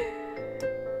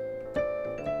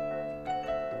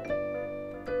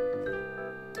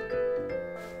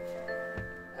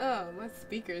 Oh, my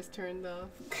speaker's turned off.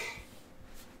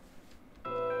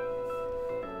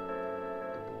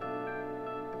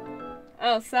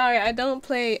 Oh, sorry, I don't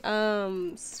play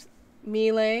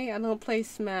Melee. I don't play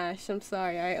Smash. I'm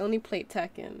sorry, I only play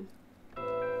Tekken.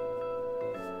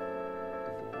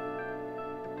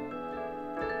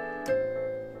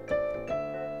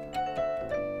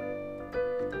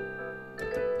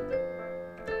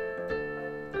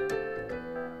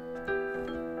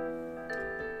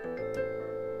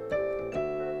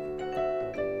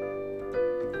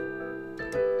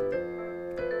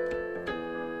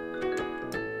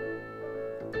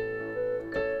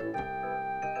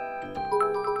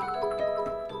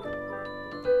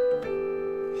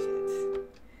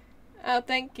 Oh,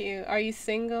 thank you. Are you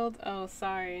single? Oh,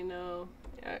 sorry, no.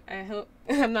 I hope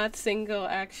I'm not single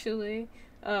actually.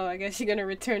 Oh, I guess you're gonna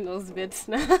return those bits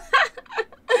now.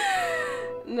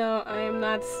 No, I am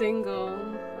not single.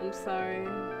 I'm sorry.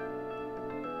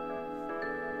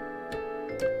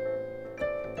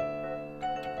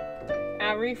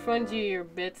 I'll refund you your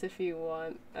bits if you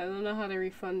want. I don't know how to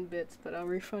refund bits, but I'll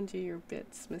refund you your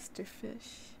bits, Mr.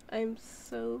 Fish. I'm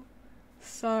so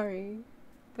sorry,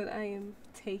 but I am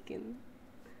taken.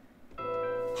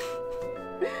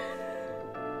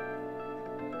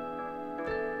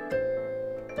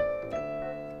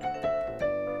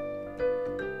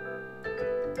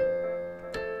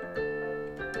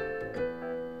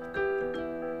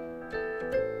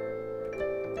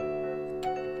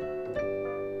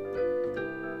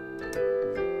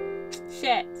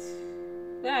 Shit.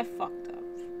 Then I fucked up.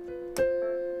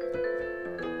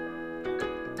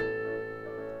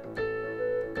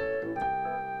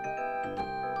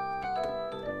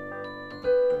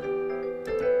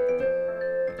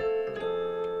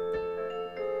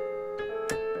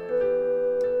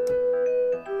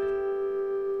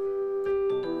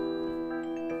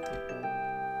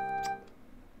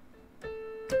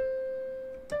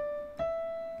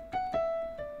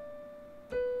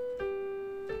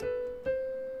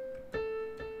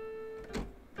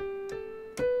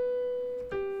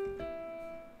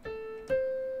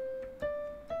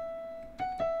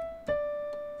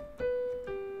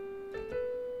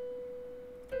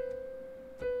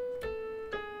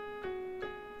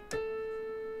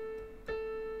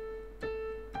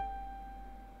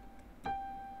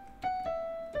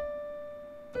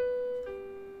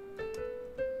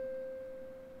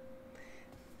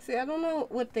 See, I don't know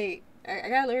what they. I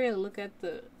gotta really look at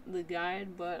the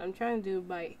guide, but I'm trying to do it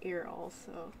by ear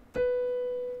also.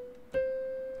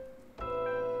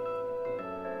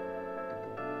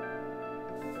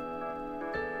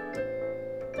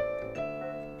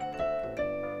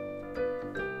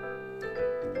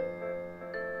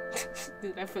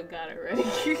 Dude, I forgot already.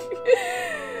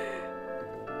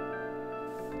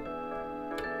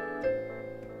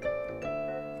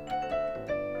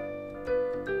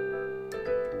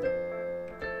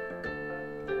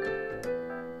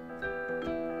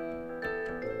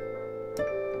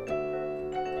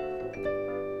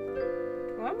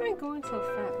 Why am I going so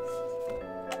fast?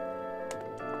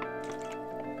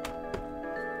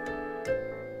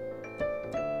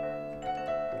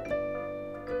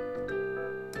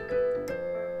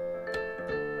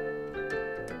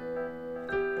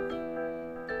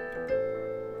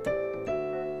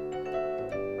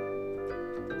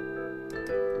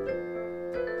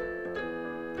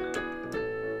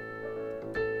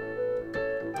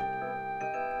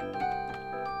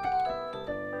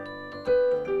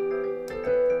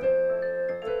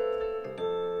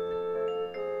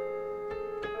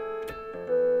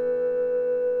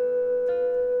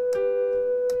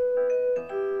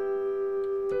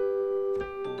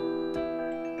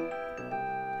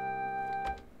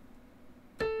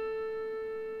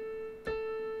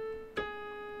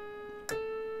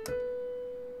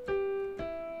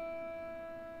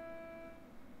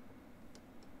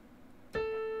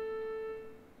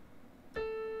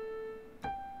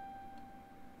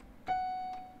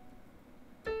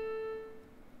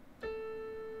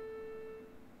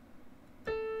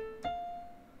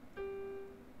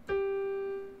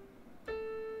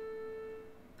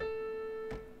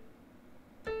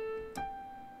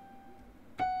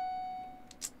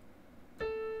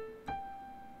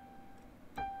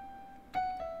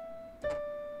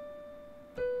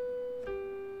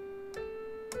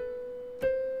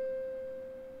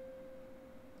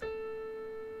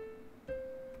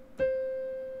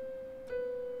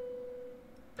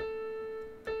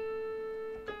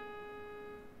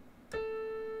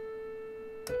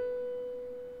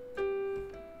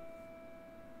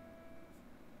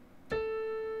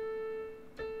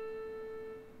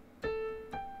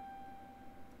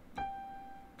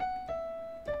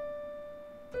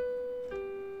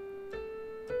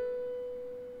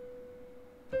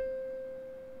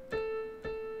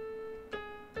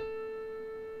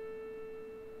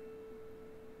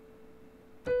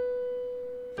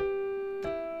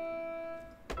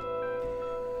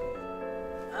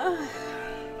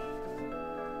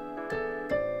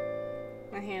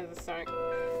 My hands are starting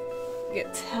to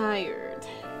get tired.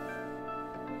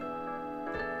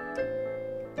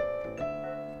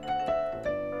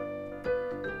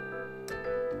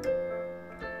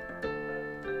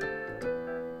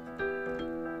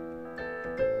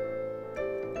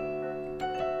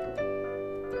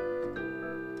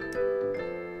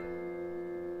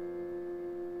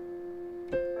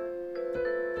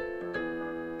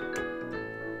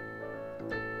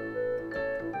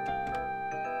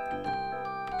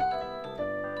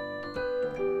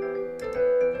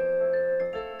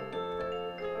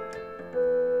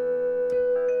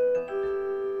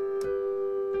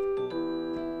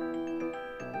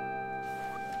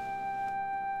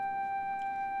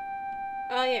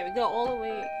 there we go, all the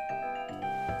way.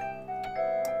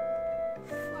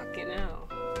 Fucking hell.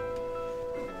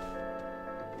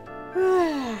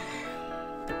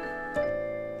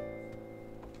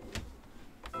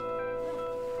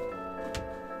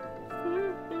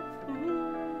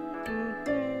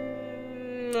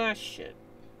 Ah, shit.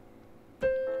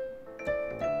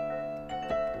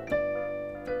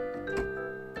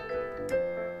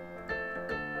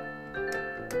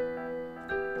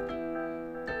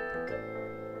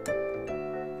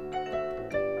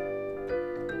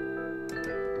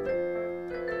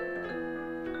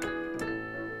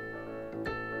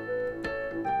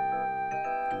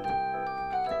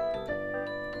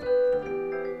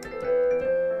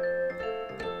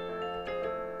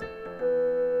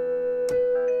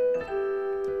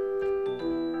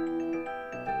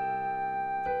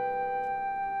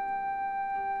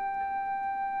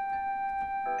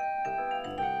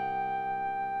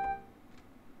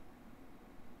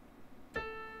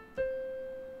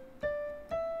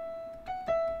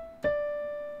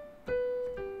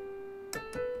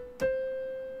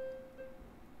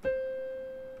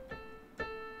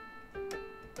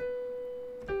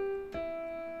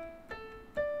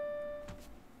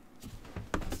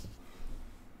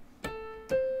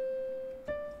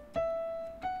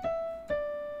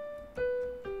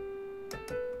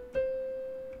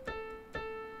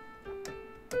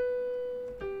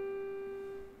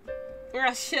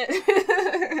 Oh shit.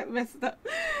 Messed up.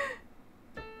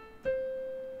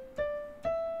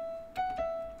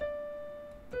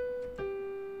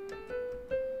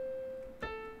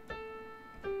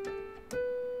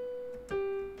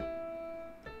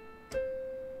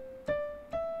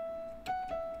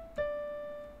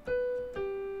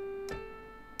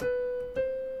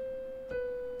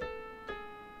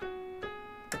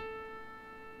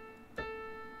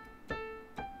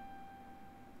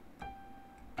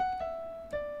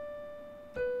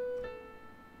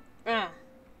 Ah.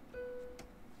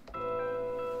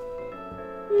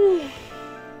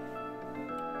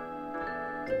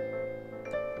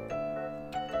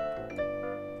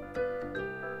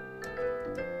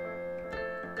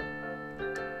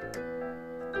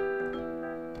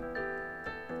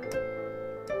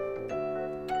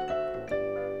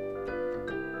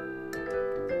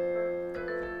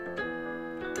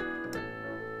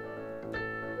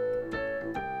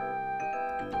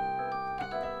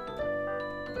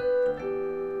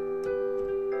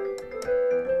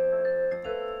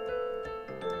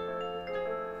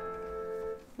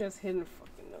 Just hidden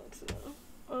fucking notes now.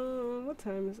 What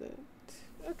time is it?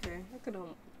 Okay, I could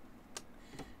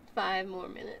 5 more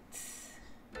minutes.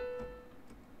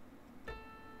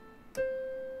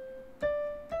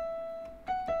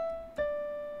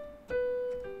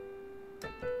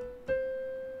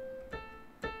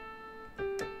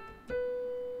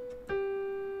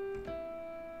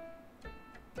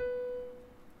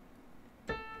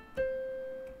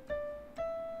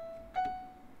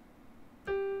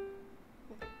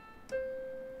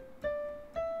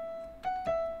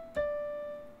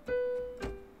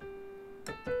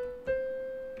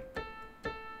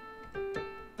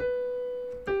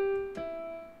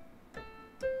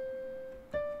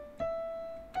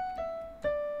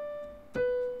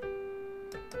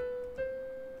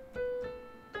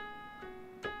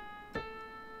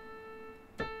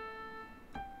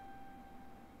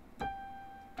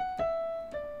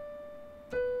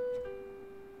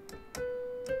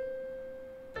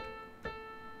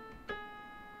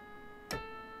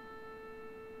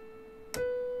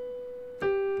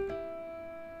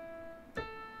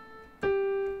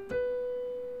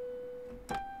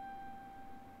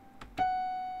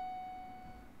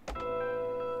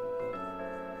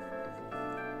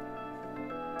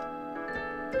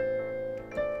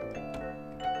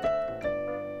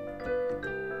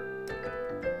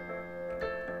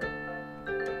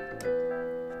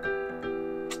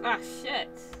 Ah, shit.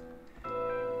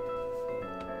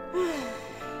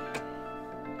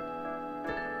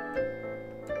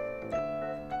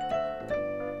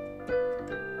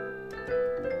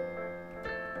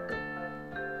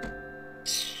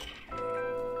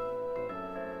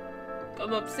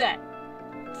 I'm upset.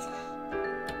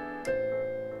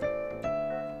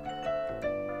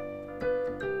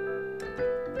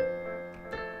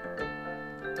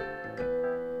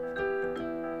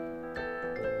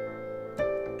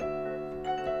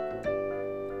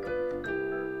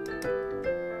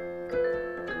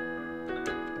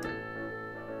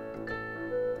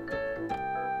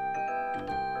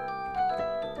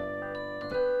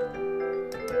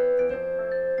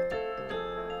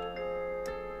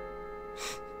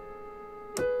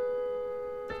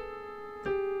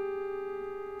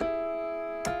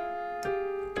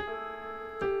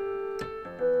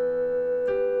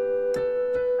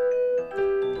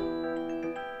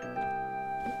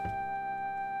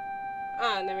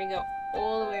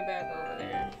 all the way back over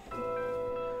there.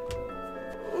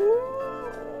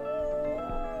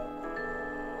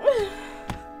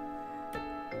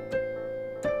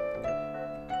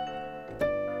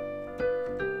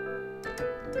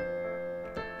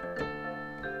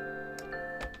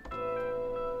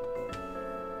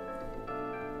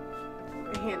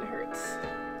 My hand hurts.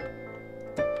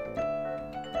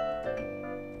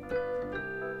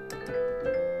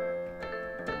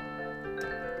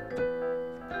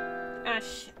 Ah,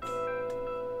 shit.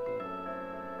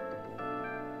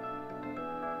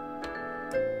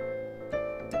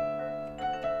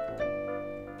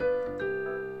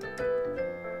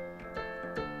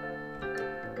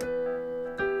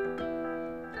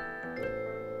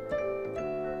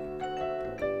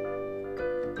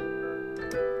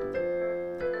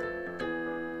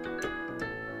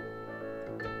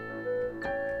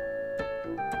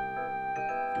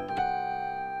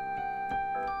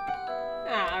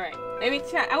 Ah, alright. Let me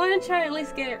try. I want to try at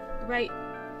least get it right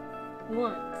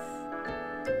once.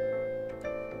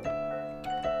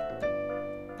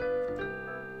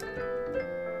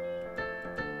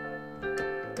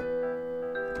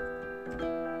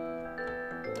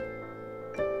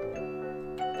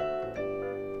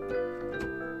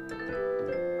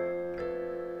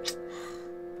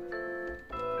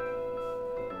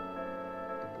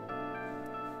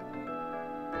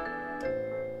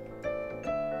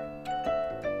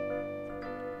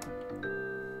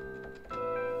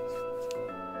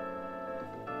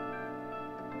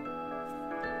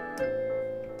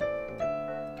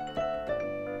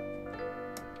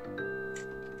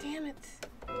 Damn it.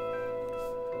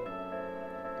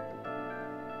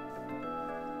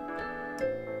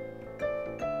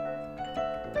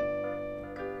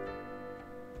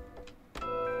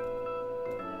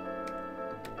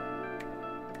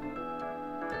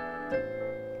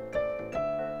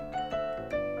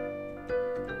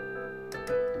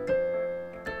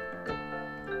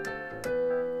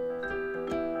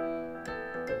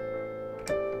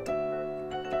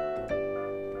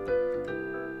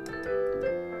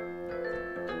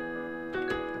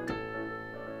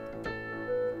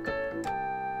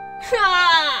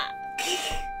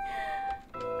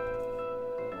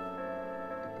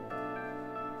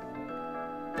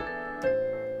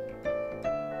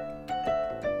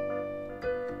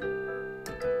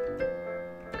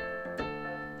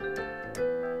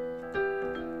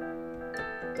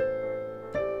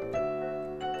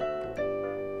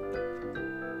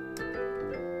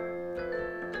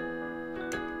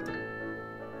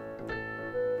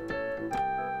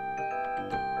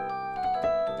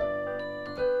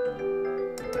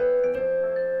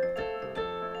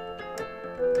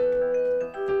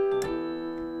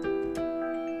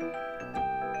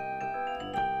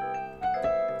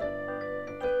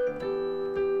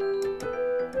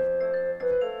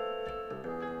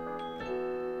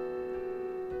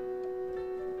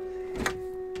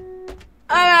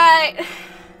 Alright.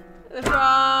 The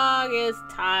frog is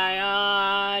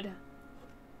tired.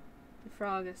 The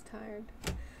frog is tired.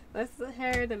 Let's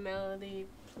hear the melody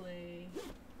play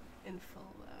in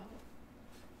full though,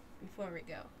 before we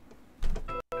go.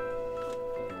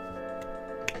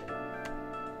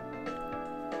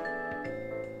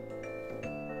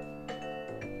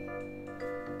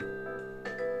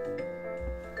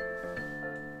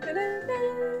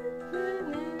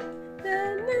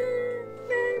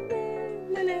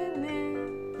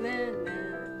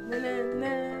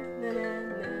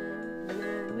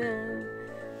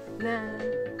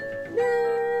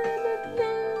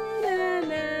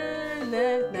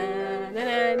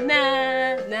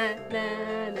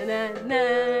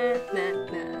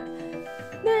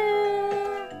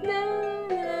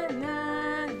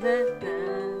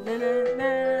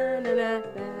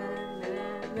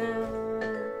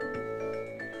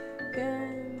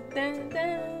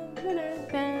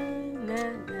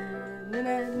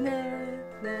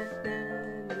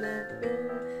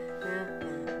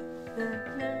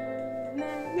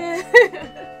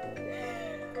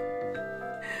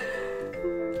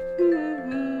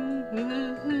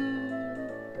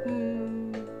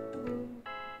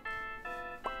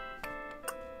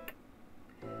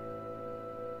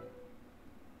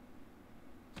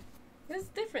 There's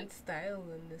different styles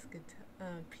in this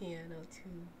guitar, piano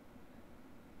too.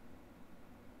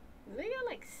 They got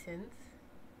like synths.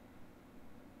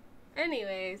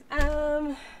 Anyways,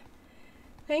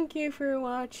 thank you for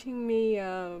watching me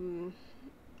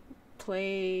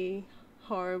play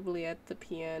horribly at the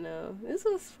piano. This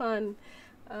was fun.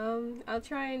 I'll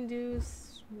try and do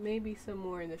maybe some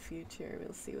more in the future.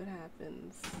 We'll see what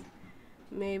happens.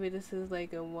 Maybe this is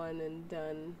like a one and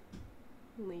done.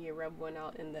 Only you rub one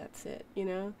out and that's it, you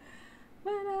know?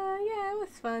 But yeah, it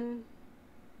was fun.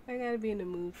 I gotta be in the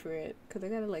mood for it because I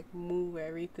gotta like move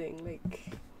everything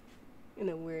like in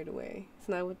a weird way. It's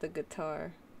not with the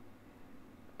guitar.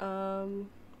 Um,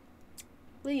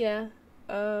 but yeah,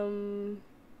 um,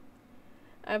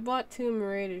 I bought Tomb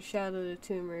Raider, Shadow of the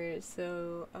Tomb Raider,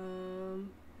 so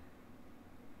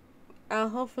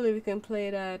hopefully we can play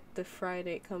that the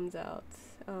Friday it comes out.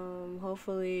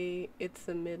 Hopefully it's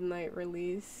a midnight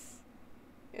release.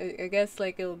 I guess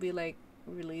like it will be like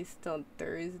released on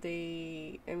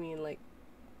Thursday. I mean like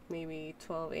maybe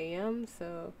 12 a.m.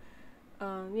 So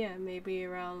yeah, maybe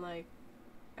around like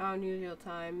our usual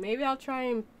time. Maybe I'll try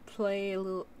and play a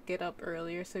little, get up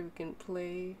earlier so we can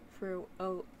play for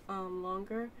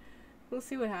longer. We'll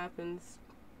see what happens.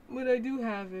 But I do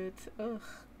have it. Ugh,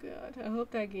 God. I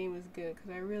hope that game is good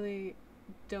because I really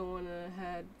don't want to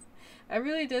had. I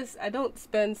really just I don't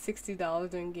spend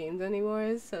 $60 on games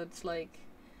anymore. So it's like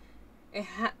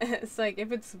it's like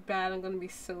if it's bad, I'm gonna be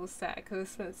so sad because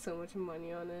I spent so much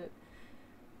money on it.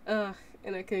 Ugh,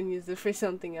 and I couldn't use it for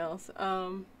something else.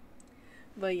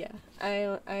 But yeah,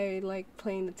 I like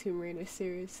playing the Tomb Raider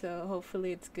series, so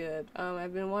hopefully it's good.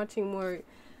 I've been watching more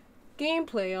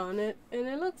gameplay on it, and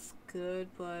it looks good,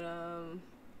 but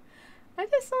I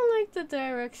just don't like the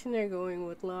direction they're going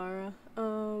with Lara.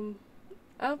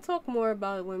 I'll talk more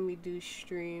about it when we do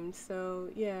stream. So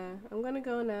yeah, I'm gonna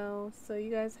go now. So you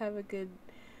guys have a good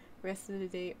rest of the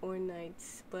day or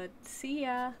nights. But see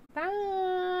ya.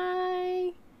 Bye.